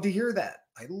 Fantastic. I love to hear that.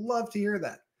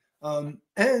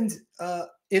 And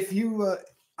if you,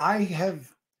 I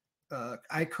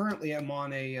currently am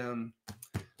on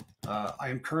I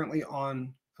am currently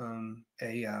on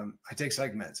I take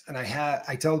psych meds, and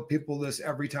I tell people this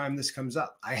every time this comes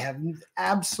up. I have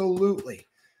absolutely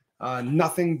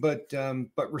nothing but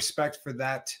respect for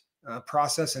that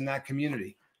process and that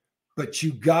community. But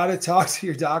you got to talk to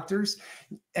your doctors.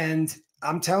 And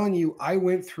I'm telling you, I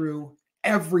went through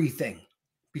everything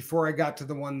before I got to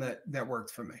the one that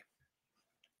worked for me.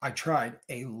 I tried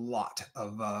a lot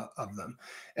of them.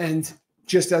 And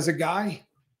just as a guy,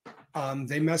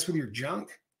 they mess with your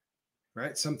junk,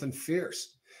 right? Something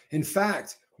fierce. In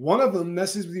fact, one of them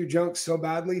messes with your junk so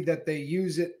badly that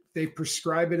they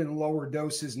prescribe it in lower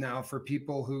doses now for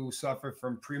people who suffer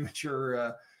from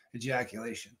premature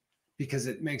ejaculation, because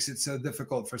it makes it so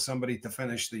difficult for somebody to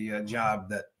finish the job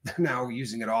that they're now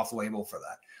using it off label for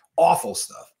that. Awful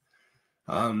stuff.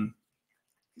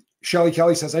 Shelly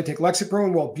Kelly says, I take Lexapro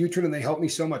and Wellbutrin, and they help me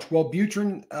so much.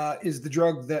 Wellbutrin is the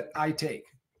drug that I take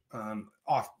a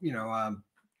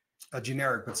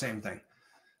generic, but same thing.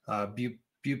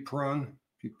 Bupuron.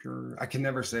 I can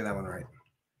never say that one right.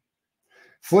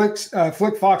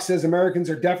 Flick Fox says Americans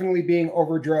are definitely being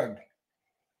overdrugged.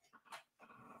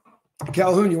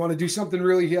 Calhoun, you want to do something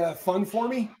really fun for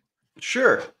me?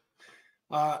 Sure.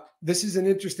 This is an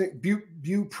interesting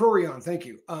Buprurion. Thank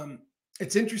you.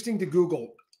 It's interesting to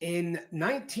Google. In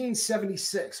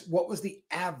 1976, what was the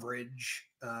average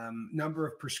number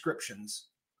of prescriptions?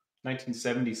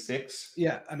 1976?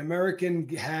 Yeah, an American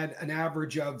had an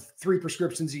average of 3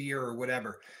 prescriptions a year or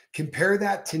whatever. Compare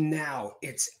that to now.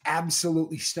 It's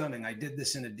absolutely stunning. I did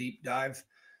this in a deep dive.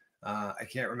 I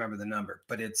can't remember the number,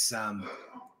 but it's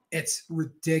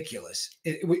ridiculous.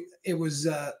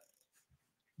 It's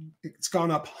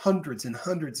gone up hundreds and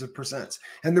hundreds of percent.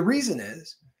 And the reason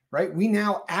is, right, we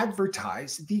now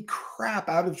advertise the crap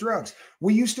out of drugs.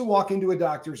 We used to walk into a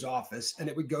doctor's office and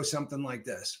it would go something like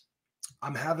this.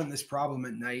 I'm having this problem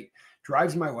at night,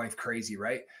 drives my wife crazy,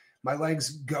 right? My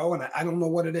legs go and I don't know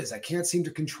what it is. I can't seem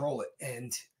to control it.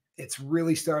 And it's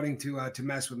really starting to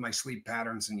mess with my sleep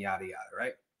patterns and yada, yada,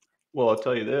 right? Well, I'll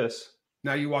tell you this.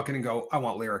 Now you walk in and go, I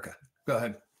want Lyrica. Go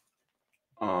ahead.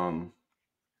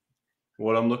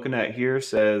 What I'm looking at here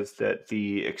says that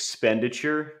the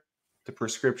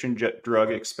prescription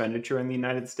drug expenditure in the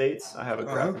United States, I have a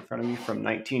graph in front of me from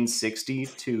 1960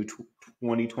 to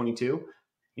 2022.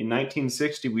 In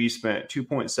 1960, we spent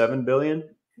 $2.7 billion.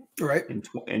 Right. In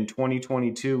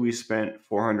 2022, we spent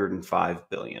 $405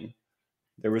 billion.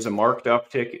 There was a marked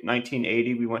uptick. In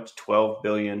 1980, we went to $12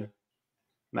 billion.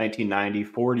 1990,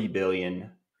 $40 billion.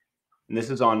 And this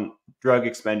is on drug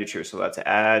expenditure. So that's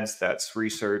ads, that's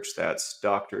research, that's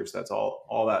doctors, that's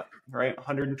all that, right?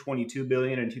 122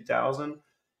 billion in 2000.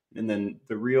 And then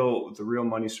the real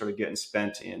money started getting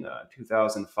spent in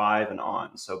 2005 and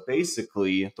on. So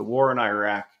basically the war in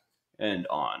Iraq and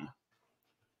on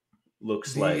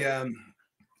looks like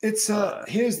it's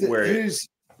here's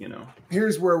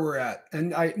where we're at.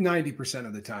 And 90%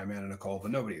 of the time, Anna Nicole,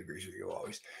 but nobody agrees with you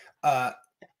always.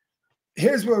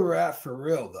 Here's where we're at for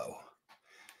real though.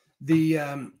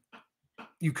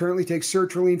 You currently take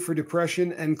sertraline for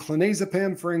depression and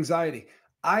clonazepam for anxiety.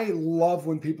 I love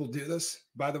when people do this,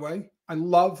 by the way. I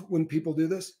love when people do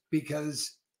this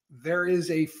because there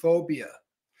is a phobia.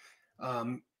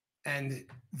 And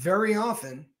very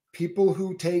often, people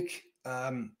who take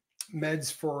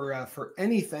meds for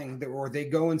anything that, or they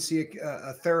go and see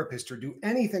a therapist or do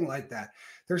anything like that,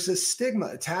 there's a stigma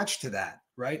attached to that,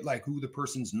 right? Like, who the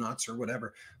person's nuts or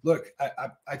whatever. Look,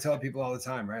 I tell people all the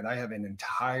time, right? I have an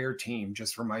entire team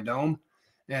just for my dome,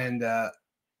 and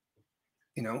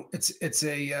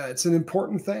it's an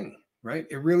important thing, right?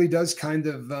 It really does kind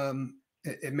of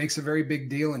it makes a very big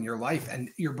deal in your life, and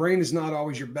your brain is not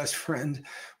always your best friend.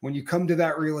 When you come to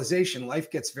that realization, life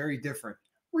gets very different.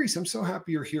 Reese, I'm so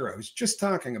happy you're here. I was just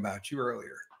talking about you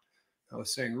earlier. I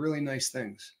was saying really nice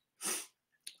things.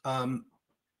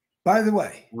 By the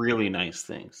way, Really nice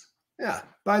things. yeah.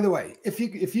 By the way, if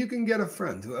you can get a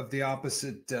friend of the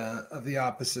opposite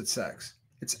sex,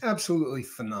 it's absolutely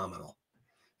phenomenal.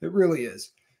 It really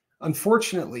is.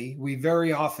 Unfortunately, we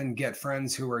very often get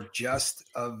friends who are just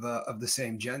of the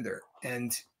same gender,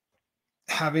 and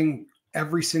having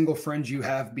every single friend you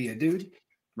have be a dude,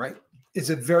 right, is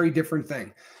a very different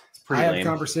thing. It's pretty I have lame.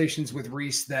 conversations with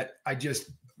Reese that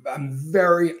I'm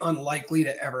very unlikely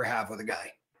to ever have with a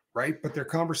guy, right? But they're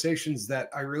conversations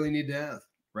that I really need to have,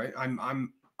 right?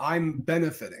 I'm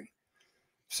benefiting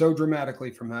so dramatically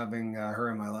from having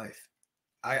her in my life.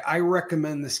 I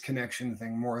recommend this connection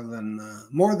thing more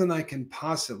than I can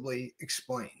possibly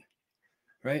explain.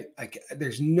 Right?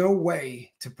 There's no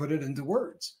way to put it into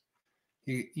words.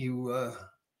 You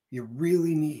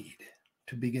really need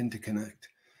to begin to connect.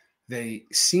 They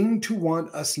seem to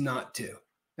want us not to.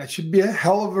 That should be a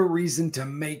hell of a reason to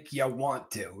make you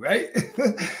want to, right?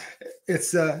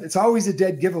 It's always a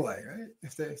dead giveaway, right?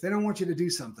 If they don't want you to do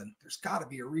something, there's got to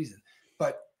be a reason.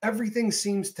 But everything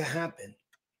seems to happen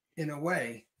in a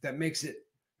way that makes it,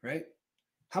 right?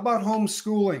 How about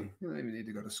homeschooling? You don't even need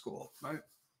to go to school, right?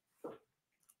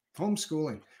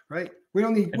 Homeschooling, right? We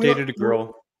don't need. I dated a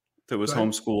girl that was Go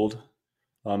ahead. homeschooled,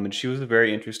 and she was a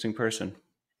very interesting person.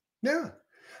 Yeah,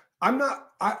 I'm not.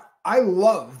 I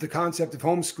love the concept of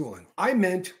homeschooling. I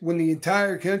meant when the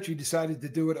entire country decided to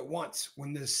do it at once,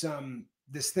 when this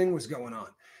thing was going on.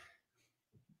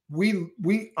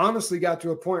 We honestly got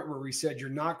to a point where we said, you're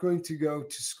not going to go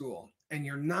to school and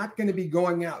you're not going to be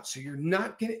going out. So you're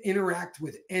not going to interact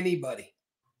with anybody,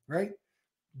 right?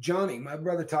 Johnny, my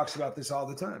brother, talks about this all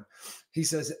the time. He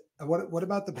says, what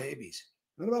about the babies?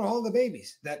 What about all the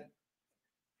babies that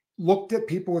looked at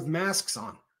people with masks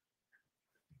on?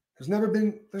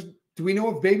 Do we know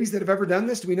of babies that have ever done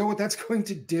this? Do we know what that's going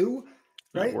to do?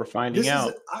 Right? We're finding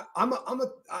out.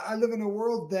 I live in a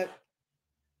world that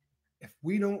if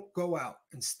we don't go out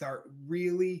and start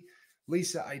really,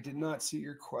 Lisa, I did not see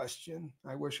your question.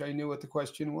 I wish I knew what the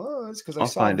question was because I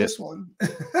saw this one.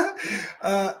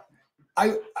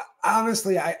 I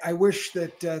honestly, I wish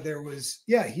that there was,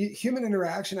 human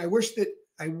interaction. I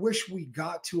wish we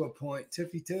got to a point, Tiff,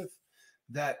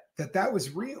 that was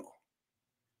real.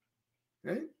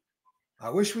 Right?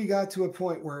 I wish we got to a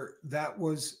point where that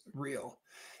was real.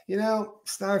 You know,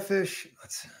 Starfish,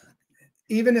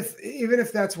 even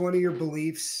if that's one of your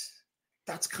beliefs,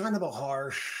 that's kind of a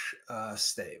harsh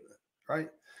statement, right?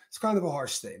 It's kind of a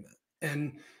harsh statement.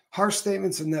 And harsh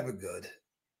statements are never good.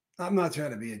 I'm not trying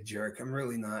to be a jerk. I'm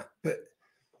really not. But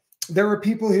there are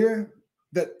people here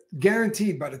that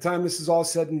guaranteed by the time this is all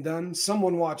said and done,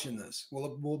 someone watching this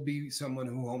will be someone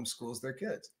who homeschools their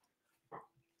kids.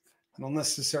 I don't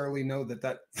necessarily know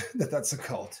that's a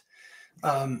cult.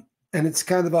 And it's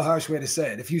kind of a harsh way to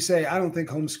say it. If you say, I don't think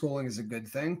homeschooling is a good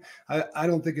thing, I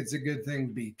don't think it's a good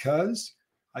thing because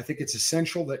I think it's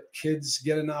essential that kids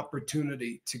get an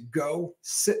opportunity to go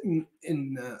sit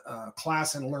in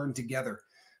class and learn together,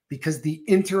 because the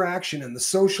interaction and the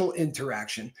social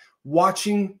interaction,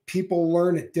 watching people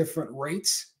learn at different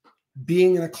rates,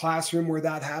 being in a classroom where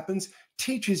that happens,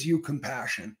 teaches you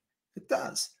compassion. It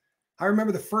does. I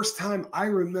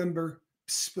remember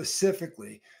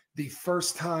specifically the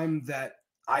first time that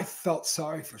I felt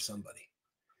sorry for somebody.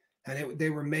 And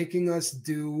they were making us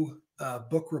do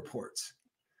book reports.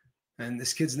 And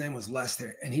this kid's name was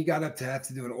Lester. And he got up to have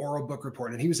to do an oral book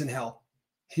report. And he was in hell.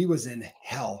 He was in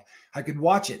hell. I could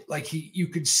watch it. Like you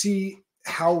could see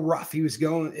how rough he was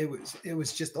going. It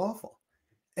was just awful.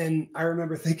 And I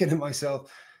remember thinking to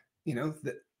myself,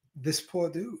 this poor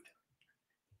dude.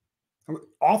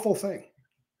 Awful thing,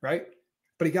 right?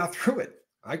 But he got through it.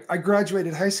 I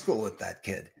graduated high school with that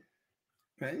kid,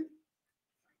 right?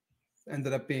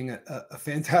 Ended up being a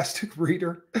fantastic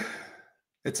reader.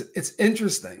 It's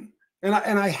interesting, and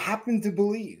I happen to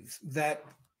believe that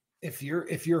if you're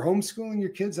homeschooling your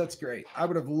kids, that's great. I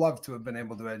would have loved to have been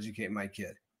able to educate my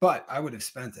kid. but I would have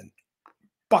spent a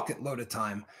bucket load of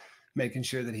time making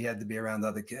sure that he had to be around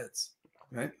other kids,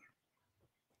 right?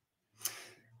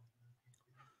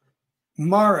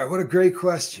 Mara, what a great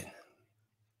question.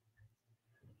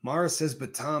 Mara says,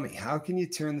 but Tommy, how can you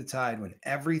turn the tide when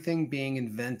everything being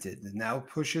invented now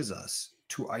pushes us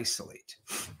to isolate?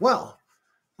 Well,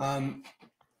 I'm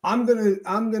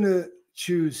gonna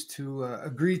choose to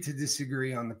agree to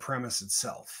disagree on the premise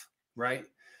itself, right?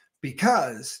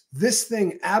 Because this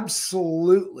thing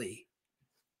absolutely,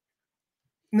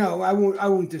 no, I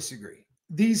won't disagree.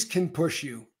 These can push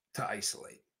you to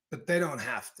isolate, but they don't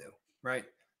have to, right?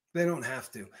 They don't have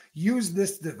to. Use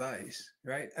this device,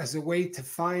 right, as a way to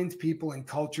find people in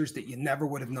cultures that you never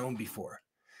would have known before.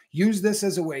 Use this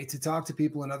as a way to talk to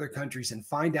people in other countries and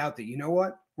find out that, you know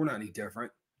what? We're not any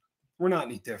different. We're not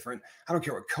any different. I don't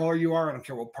care what color you are. I don't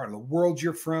care what part of the world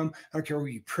you're from. I don't care who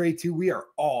you pray to. We are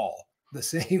all the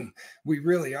same. We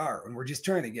really are. And we're just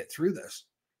trying to get through this,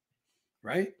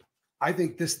 right? I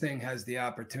think this thing has the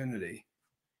opportunity,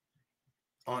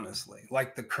 honestly,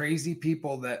 like the crazy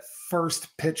people that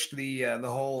first pitched the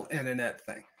whole internet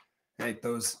thing, right?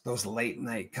 Those late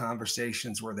night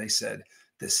conversations where they said,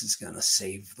 this is going to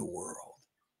save the world,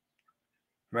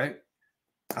 right?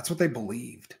 That's what they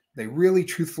believed. They really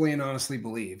truthfully and honestly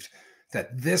believed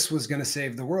that this was going to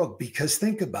save the world, because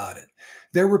think about it.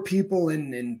 There were people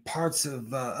in parts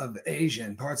of Asia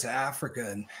and parts of Africa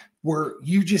and where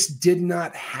you just did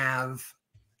not have,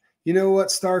 you know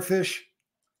what, Starfish,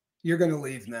 you're going to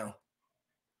leave now.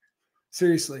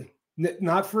 Seriously,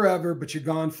 not forever, but you're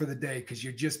gone for the day because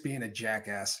you're just being a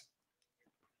jackass.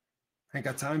 I ain't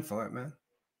got time for it, man.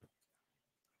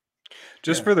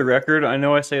 Just for the record, I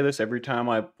know I say this every time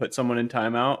I put someone in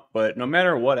timeout, but no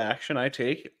matter what action I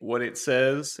take, what it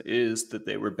says is that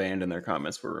they were banned and their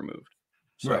comments were removed.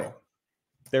 So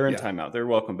they're in timeout. They're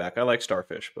welcome back. I like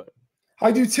Starfish, but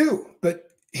I do too. But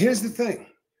here's the thing.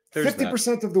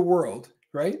 50% of the world,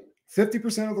 right?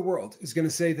 50% of the world is going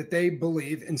to say that they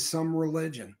believe in some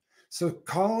religion. So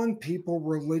calling people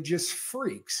religious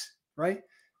freaks, right?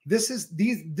 This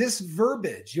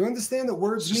verbiage. You understand that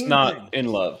words it's just mean not things. In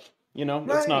love. You know,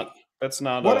 right. that's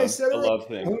not what I said a earlier. love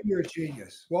thing. Oh, you're a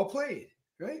genius. Well played,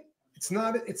 right? It's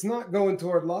not going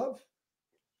toward love.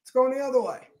 It's going the other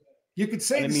way. You could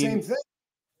say the same thing.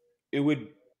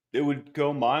 It would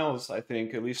go miles, I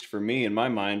think, at least for me in my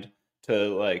mind,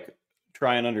 to like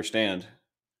try and understand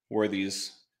where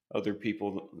these other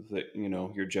people that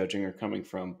you're judging are coming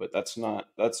from. But that's not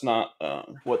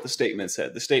what the statement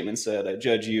said. The statement said, "I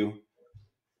judge you,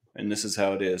 and this is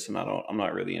how it is." And I'm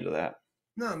not really into that.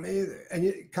 No, me either.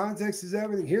 And context is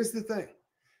everything. Here's the thing.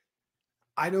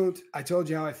 I told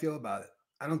you how I feel about it.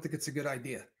 I don't think it's a good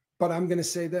idea. But I'm going to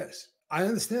say this. I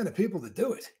understand the people that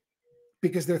do it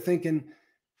because they're thinking,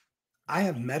 I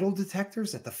have metal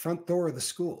detectors at the front door of the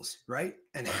schools, right?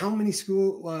 And how many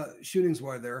school shootings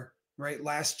were there, right,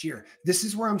 last year? This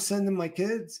is where I'm sending my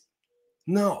kids?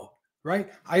 No, right?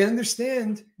 I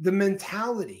understand the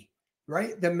mentality,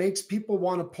 right, that makes people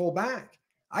want to pull back.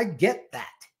 I get that,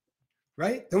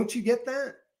 right? Don't you get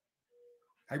that?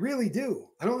 I really do.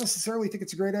 I don't necessarily think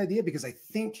it's a great idea because I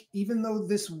think even though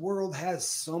this world has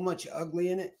so much ugly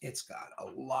in it, it's got a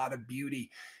lot of beauty.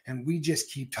 And we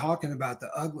just keep talking about the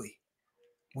ugly.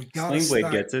 We got to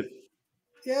start. Gets it.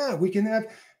 Yeah, we can have,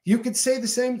 you could say the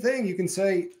same thing. You can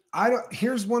say,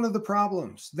 here's one of the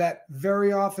problems that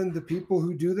very often the people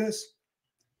who do this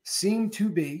seem to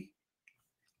be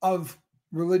of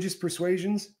religious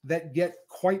persuasions that get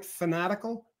quite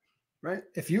fanatical, right?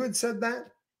 If you had said that,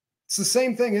 it's the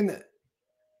same thing, isn't it?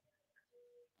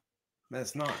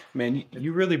 That's not. Man,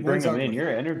 you really bring them in. Your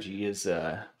energy is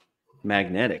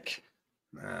magnetic.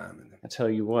 I tell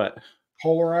you what.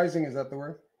 Polarizing, is that the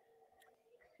word?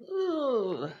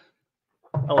 Ooh.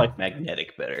 I like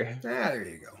magnetic better. There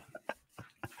you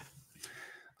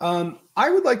go. I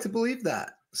would like to believe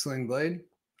that, Sling Blade.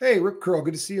 Hey, Rip Curl,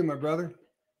 good to see you, my brother.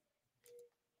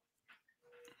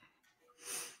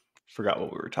 Forgot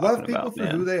what we were talking about. Love people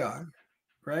for who they are,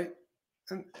 right?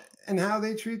 And how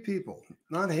they treat people,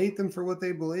 not hate them for what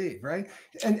they believe, right?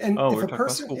 And if a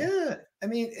person, I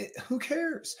mean, who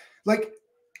cares? Like,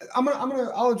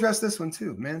 I'll address this one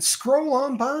too, man. Scroll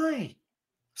on by.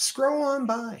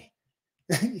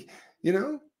 You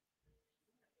know.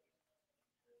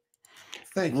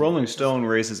 Thank you. Rolling Stone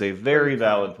raises a very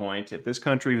valid point. If this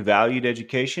country valued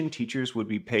education, teachers would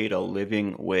be paid a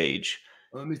living wage.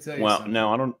 Let me tell you something.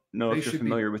 Now, I don't know if you're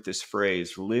familiar with this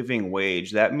phrase, living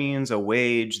wage. That means a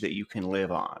wage that you can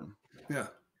live on. Yeah.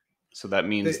 So that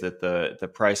means that the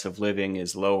price of living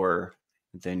is lower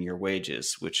than your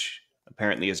wages, which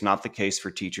apparently is not the case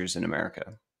for teachers in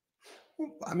America.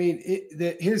 I mean,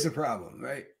 here's the problem,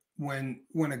 right? When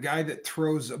a guy that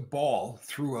throws a ball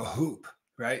through a hoop,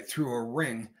 right, through a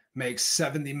ring, makes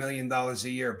 $70 million a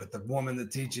year, but the woman that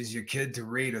teaches your kid to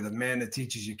read or the man that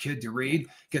teaches your kid to read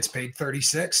gets paid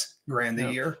 36 grand a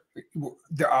Yep. year,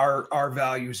 our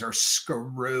values are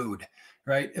screwed,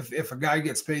 right? If a guy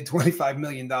gets paid $25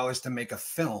 million to make a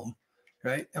film,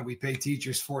 right, and we pay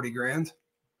teachers 40 grand,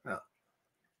 well,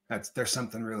 there's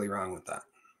something really wrong with that,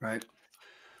 right?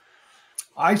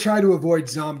 I try to avoid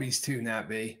zombies too, Nat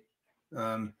B.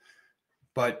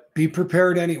 But be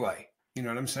prepared anyway. You know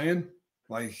what I'm saying?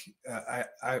 Like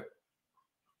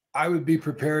I would be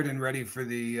prepared and ready for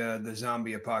the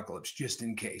zombie apocalypse just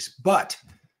in case. But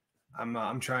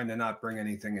I'm trying to not bring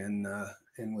anything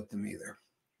in with them either.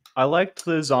 I liked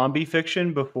the zombie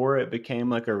fiction before it became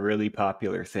like a really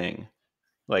popular thing.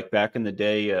 Like back in the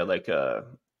day,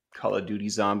 Call of Duty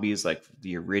Zombies, like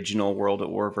the original World at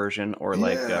War version, or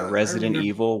like Yeah, I Resident remember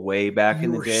Evil way back in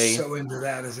you the were day. so into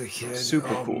that as a kid. Super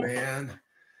Oh cool. man,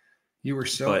 you were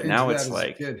so But into now that it's as a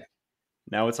like kid.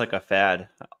 a fad.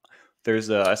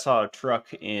 I saw a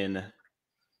truck in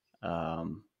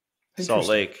Salt Interesting.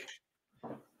 Lake,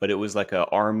 but it was like a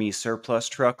army surplus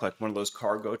truck, like one of those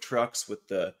cargo trucks with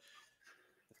the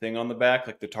thing on the back,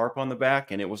 like the tarp on the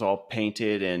back, and it was all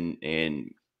painted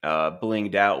and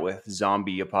blinged out with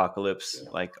zombie apocalypse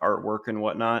like artwork and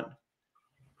whatnot.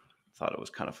 Thought it was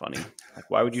kind of funny. Like,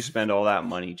 why would you spend all that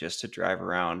money just to drive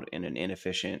around in an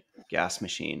inefficient gas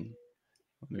machine?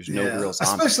 There's no Yeah, real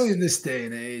especially zombies. in this day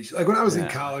and age. Like when I was in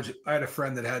Yeah, college, I had a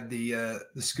friend that had the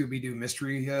Scooby Doo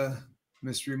mystery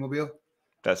mobile.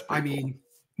 that's I pretty cool. mean,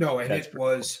 no, and That's it pretty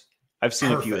cool. was I've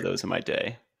seen a few of perfect. those in my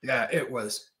day. Yeah, it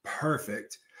was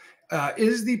perfect.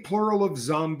 Is the plural of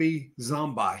zombie?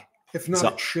 If not, it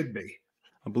Zo- should be.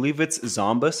 I believe it's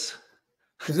Zombus.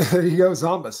 There you go,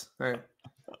 zombies. All right.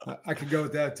 I could go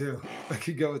with that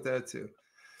too.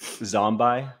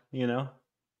 Zombie, you know?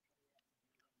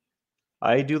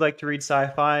 I do like to read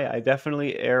sci-fi. I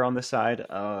definitely err on the side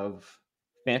of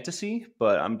fantasy,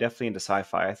 but I'm definitely into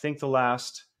sci-fi. I think the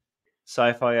last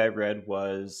sci-fi I read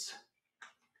was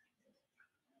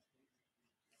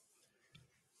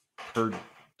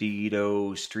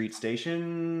Perdido Street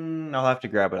Station. I'll have to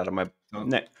grab it out of my I don't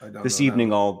this know that evening.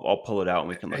 one. I'll pull it out and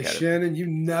we can Hey look at it. Shannon, you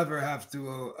never have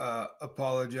to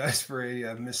apologize for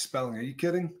a misspelling. Are you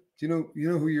kidding? Do you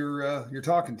know who you're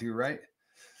talking to, right?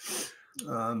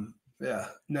 Yeah,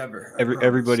 never. I promise.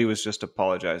 Everybody was just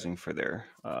apologizing for their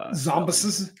spelling.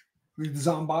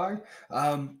 Zombie.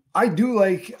 I do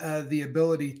like the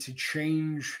ability to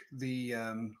change the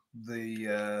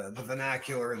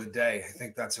vernacular of the day. I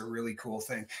think that's a really cool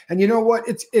thing. And you know what?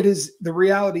 It is the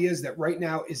reality is that right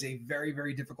now is a very,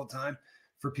 very difficult time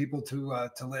for people to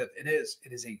live. It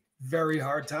is a very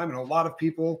hard time, and a lot of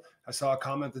people. I saw a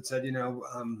comment that said,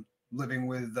 living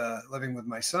with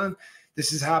my son.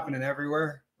 This is happening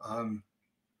everywhere.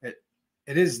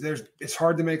 It's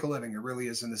hard to make a living. It really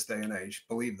is in this day and age.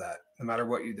 Believe that. No matter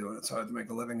what you're doing, it's hard to make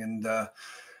a living, and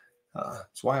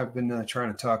that's why I've been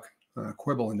trying to talk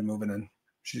Quibble into moving in.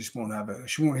 She just won't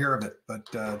she won't hear of it, but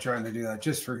trying to do that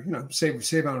just for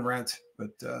save on rent. But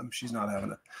she's not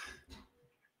having it.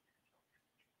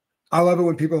 I love it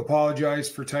when people apologize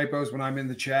for typos when I'm in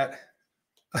the chat.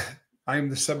 I am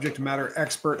the subject matter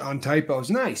expert on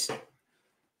typos. Nice.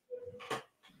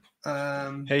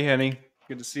 Hey, Henny.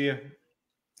 Good to see you.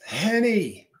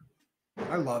 Henny.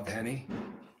 I love Henny.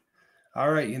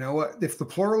 All right. You know what? If the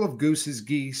plural of goose is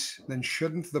geese, then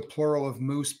shouldn't the plural of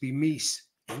moose be meese?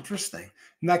 Interesting.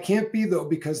 And that can't be, though,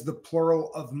 because the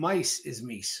plural of mice is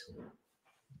meese.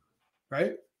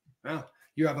 Right? Well,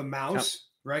 you have a mouse,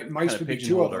 right? Mice would be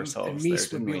two of them, and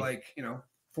meese would be like,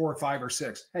 4 or 5 or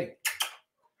 6. Hey,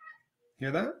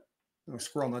 hear that? Oh,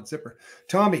 squirrel, not zipper.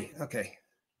 Tommy, okay.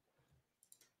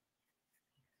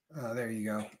 There you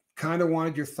go. Kind of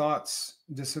wanted your thoughts.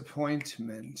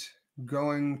 Disappointment.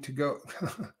 Going to go.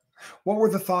 What were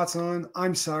the thoughts on?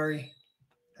 I'm sorry.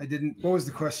 I didn't. What was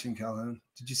the question, Calhoun?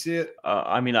 Did you see it?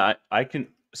 I can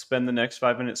spend the next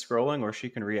 5 minutes scrolling, or she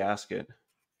can re-ask it.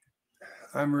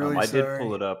 I'm really I sorry. did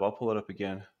pull it up. I'll pull it up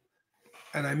again.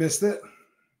 And I missed it?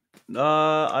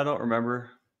 I don't remember.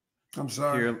 I'm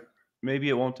sorry. Here, maybe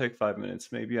it won't take 5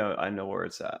 minutes. Maybe I know where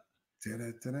it's at.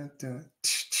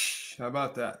 How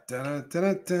about that?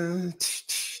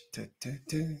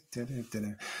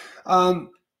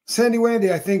 Sandy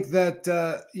Wandy, I think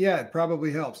that, it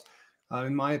probably helps.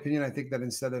 In my opinion, I think that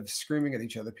instead of screaming at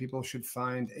each other, people should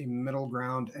find a middle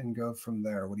ground and go from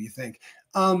there. What do you think?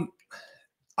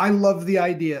 I love the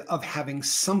idea of having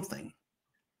something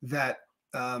that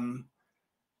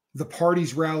the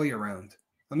parties rally around.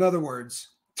 In other words,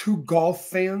 two golf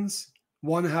fans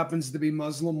One happens to be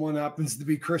Muslim, one happens to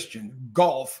be Christian.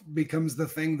 Golf becomes the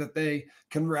thing that they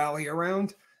can rally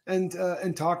around and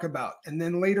talk about. And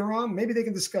then later on, maybe they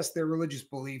can discuss their religious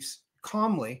beliefs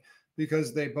calmly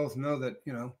because they both know that,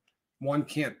 one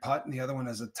can't putt and the other one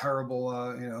has a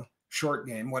terrible, short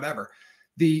game, whatever.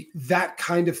 That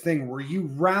kind of thing where you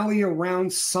rally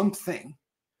around something,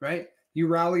 right? You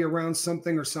rally around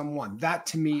something or someone. That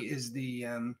to me is the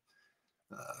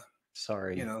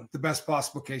the best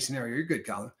possible case scenario. You're good,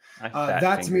 Colin.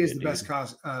 That to me is the best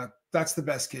cause. That's the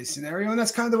best case scenario, and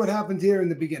that's kind of what happened here in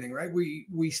the beginning, right?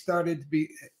 We started to be,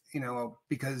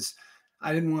 because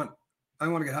I want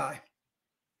to get high,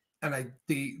 and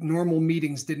the normal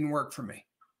meetings didn't work for me,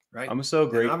 right? I'm so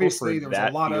grateful. And obviously, there was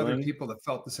a lot of other people that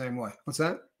felt the same way. What's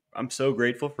that? I'm so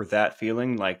grateful for that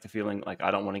feeling, like the feeling like I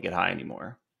don't want to get high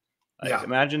anymore. Like,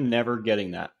 imagine never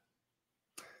getting that.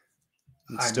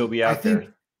 You'd still be out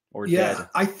there or dead.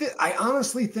 I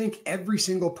honestly think every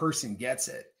single person gets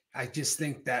it. I just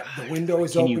think that the window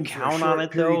is open. Can you count on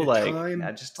it though? Like,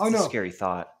 just a scary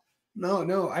thought.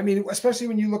 No. I mean, especially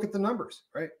when you look at the numbers,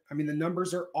 right? I mean, the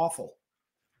numbers are awful.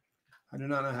 I do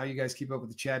not know how you guys keep up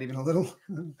with the chat even a little.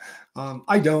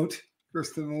 I don't,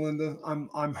 Kristen and Melinda.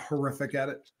 I'm horrific at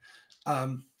it.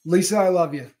 Lisa, I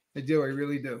love you. I do. I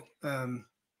really do.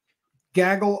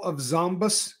 Gaggle of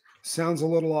Zombus sounds a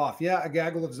little off. Yeah, a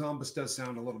gaggle of Zombus does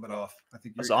sound a little bit off. I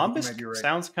think you're, Zombus might be right.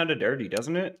 Sounds kind of dirty,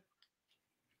 doesn't it?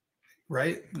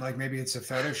 Right? Like maybe it's a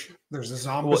fetish. There's a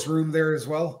Zombus room there as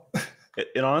well.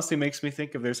 It honestly makes me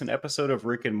think of there's an episode of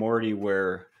Rick and Morty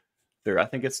where I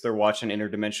think they're watching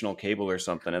interdimensional cable or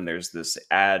something, and there's this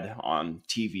ad on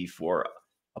TV for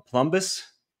a plumbus.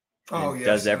 Oh, yeah.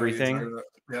 Does everything.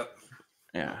 Yep.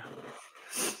 Yeah.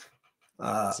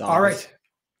 All right.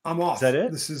 I'm off. Is that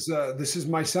it? This is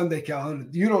my Sunday, Calhoun.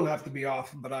 You don't have to be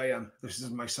off, but I am. This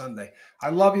is my Sunday. I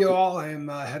love you all. I am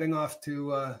heading off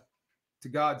to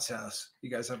God's house. You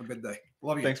guys have a good day.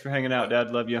 Love you. Thanks for hanging out,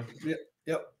 Dad. Love you.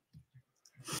 Yep.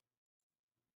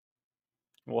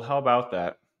 Well, how about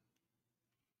that?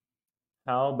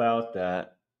 How about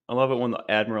that? I love it when the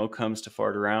Admiral comes to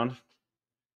fart around.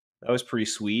 That was pretty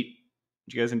sweet.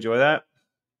 Did you guys enjoy that?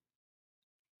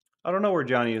 I don't know where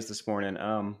Johnny is this morning.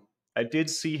 I did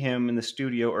see him in the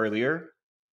studio earlier,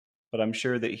 but I'm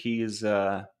sure that he's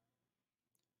off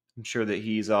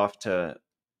to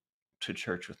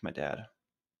church with my dad.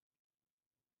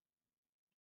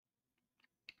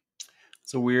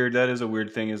 That is a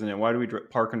weird thing, isn't it? Why do we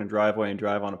park in a driveway and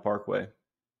drive on a parkway?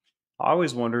 I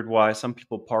always wondered why some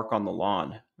people park on the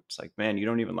lawn. It's like, man, you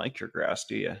don't even like your grass,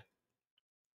 do you?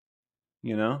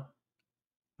 You know?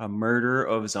 A murder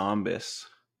of zombies.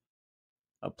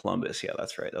 A plumbus. Yeah,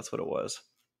 that's right. That's what it was.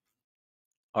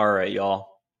 All right,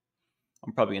 y'all.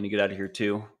 I'm probably going to get out of here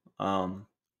too. I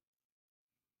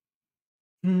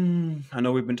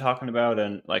know we've been talking about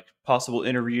possible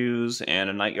interviews and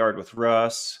a night yard with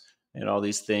Russ and all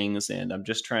these things, and I'm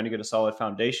just trying to get a solid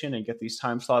foundation and get these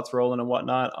time slots rolling and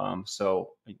whatnot.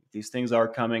 So these things are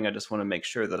coming. I just want to make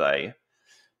sure that I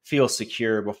feel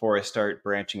secure before I start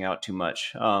branching out too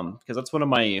much. Because that's one of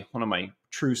my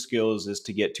true skills is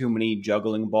to get too many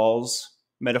juggling balls,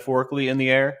 metaphorically, in the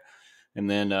air, and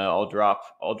then I'll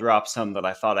drop some that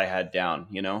I thought I had down.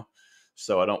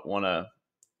 So I don't want to,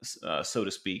 so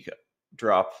to speak,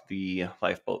 drop the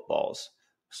lifeboat balls.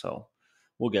 So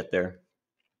we'll get there.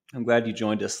 I'm glad you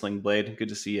joined us, Sling Blade. Good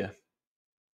to see you.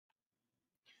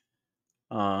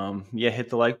 Hit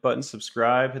the like button,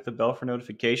 subscribe, hit the bell for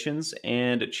notifications,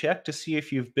 and check to see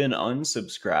if you've been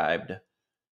unsubscribed.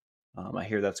 I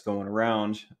hear that's going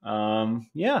around.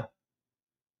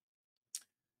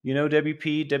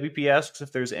 WP asks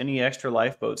if there's any extra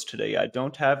lifeboats today. I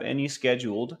don't have any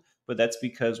scheduled, but that's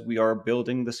because we are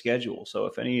building the schedule. So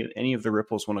if any of the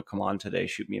Ripples want to come on today,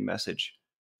 shoot me a message.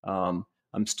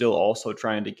 I'm still also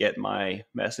trying to get my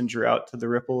messenger out to the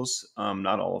Ripples.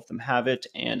 Not all of them have it,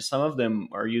 and some of them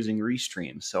are using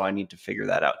Restream, so I need to figure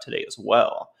that out today as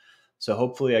well. So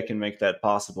hopefully I can make that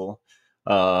possible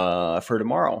for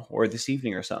tomorrow or this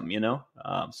evening or something,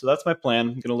 So that's my plan.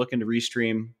 I'm going to look into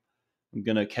Restream. I'm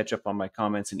going to catch up on my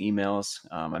comments and emails.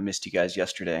 I missed you guys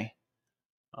yesterday.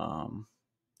 And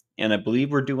I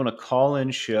believe we're doing a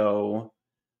call-in show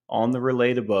on the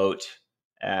Related Boat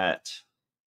at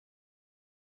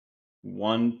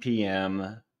 1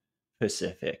 p.m.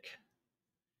 Pacific.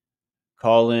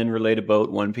 Call in Related Boat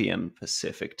 1 p.m.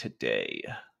 Pacific today.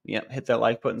 Yep, hit that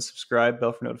like button, subscribe,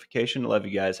 bell for notification. I love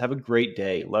you guys. Have a great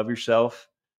day. Love yourself,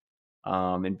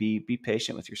 and be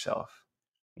patient with yourself.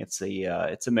 It's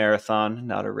a marathon,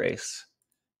 not a race,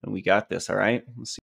 and we got this. All right. We'll see.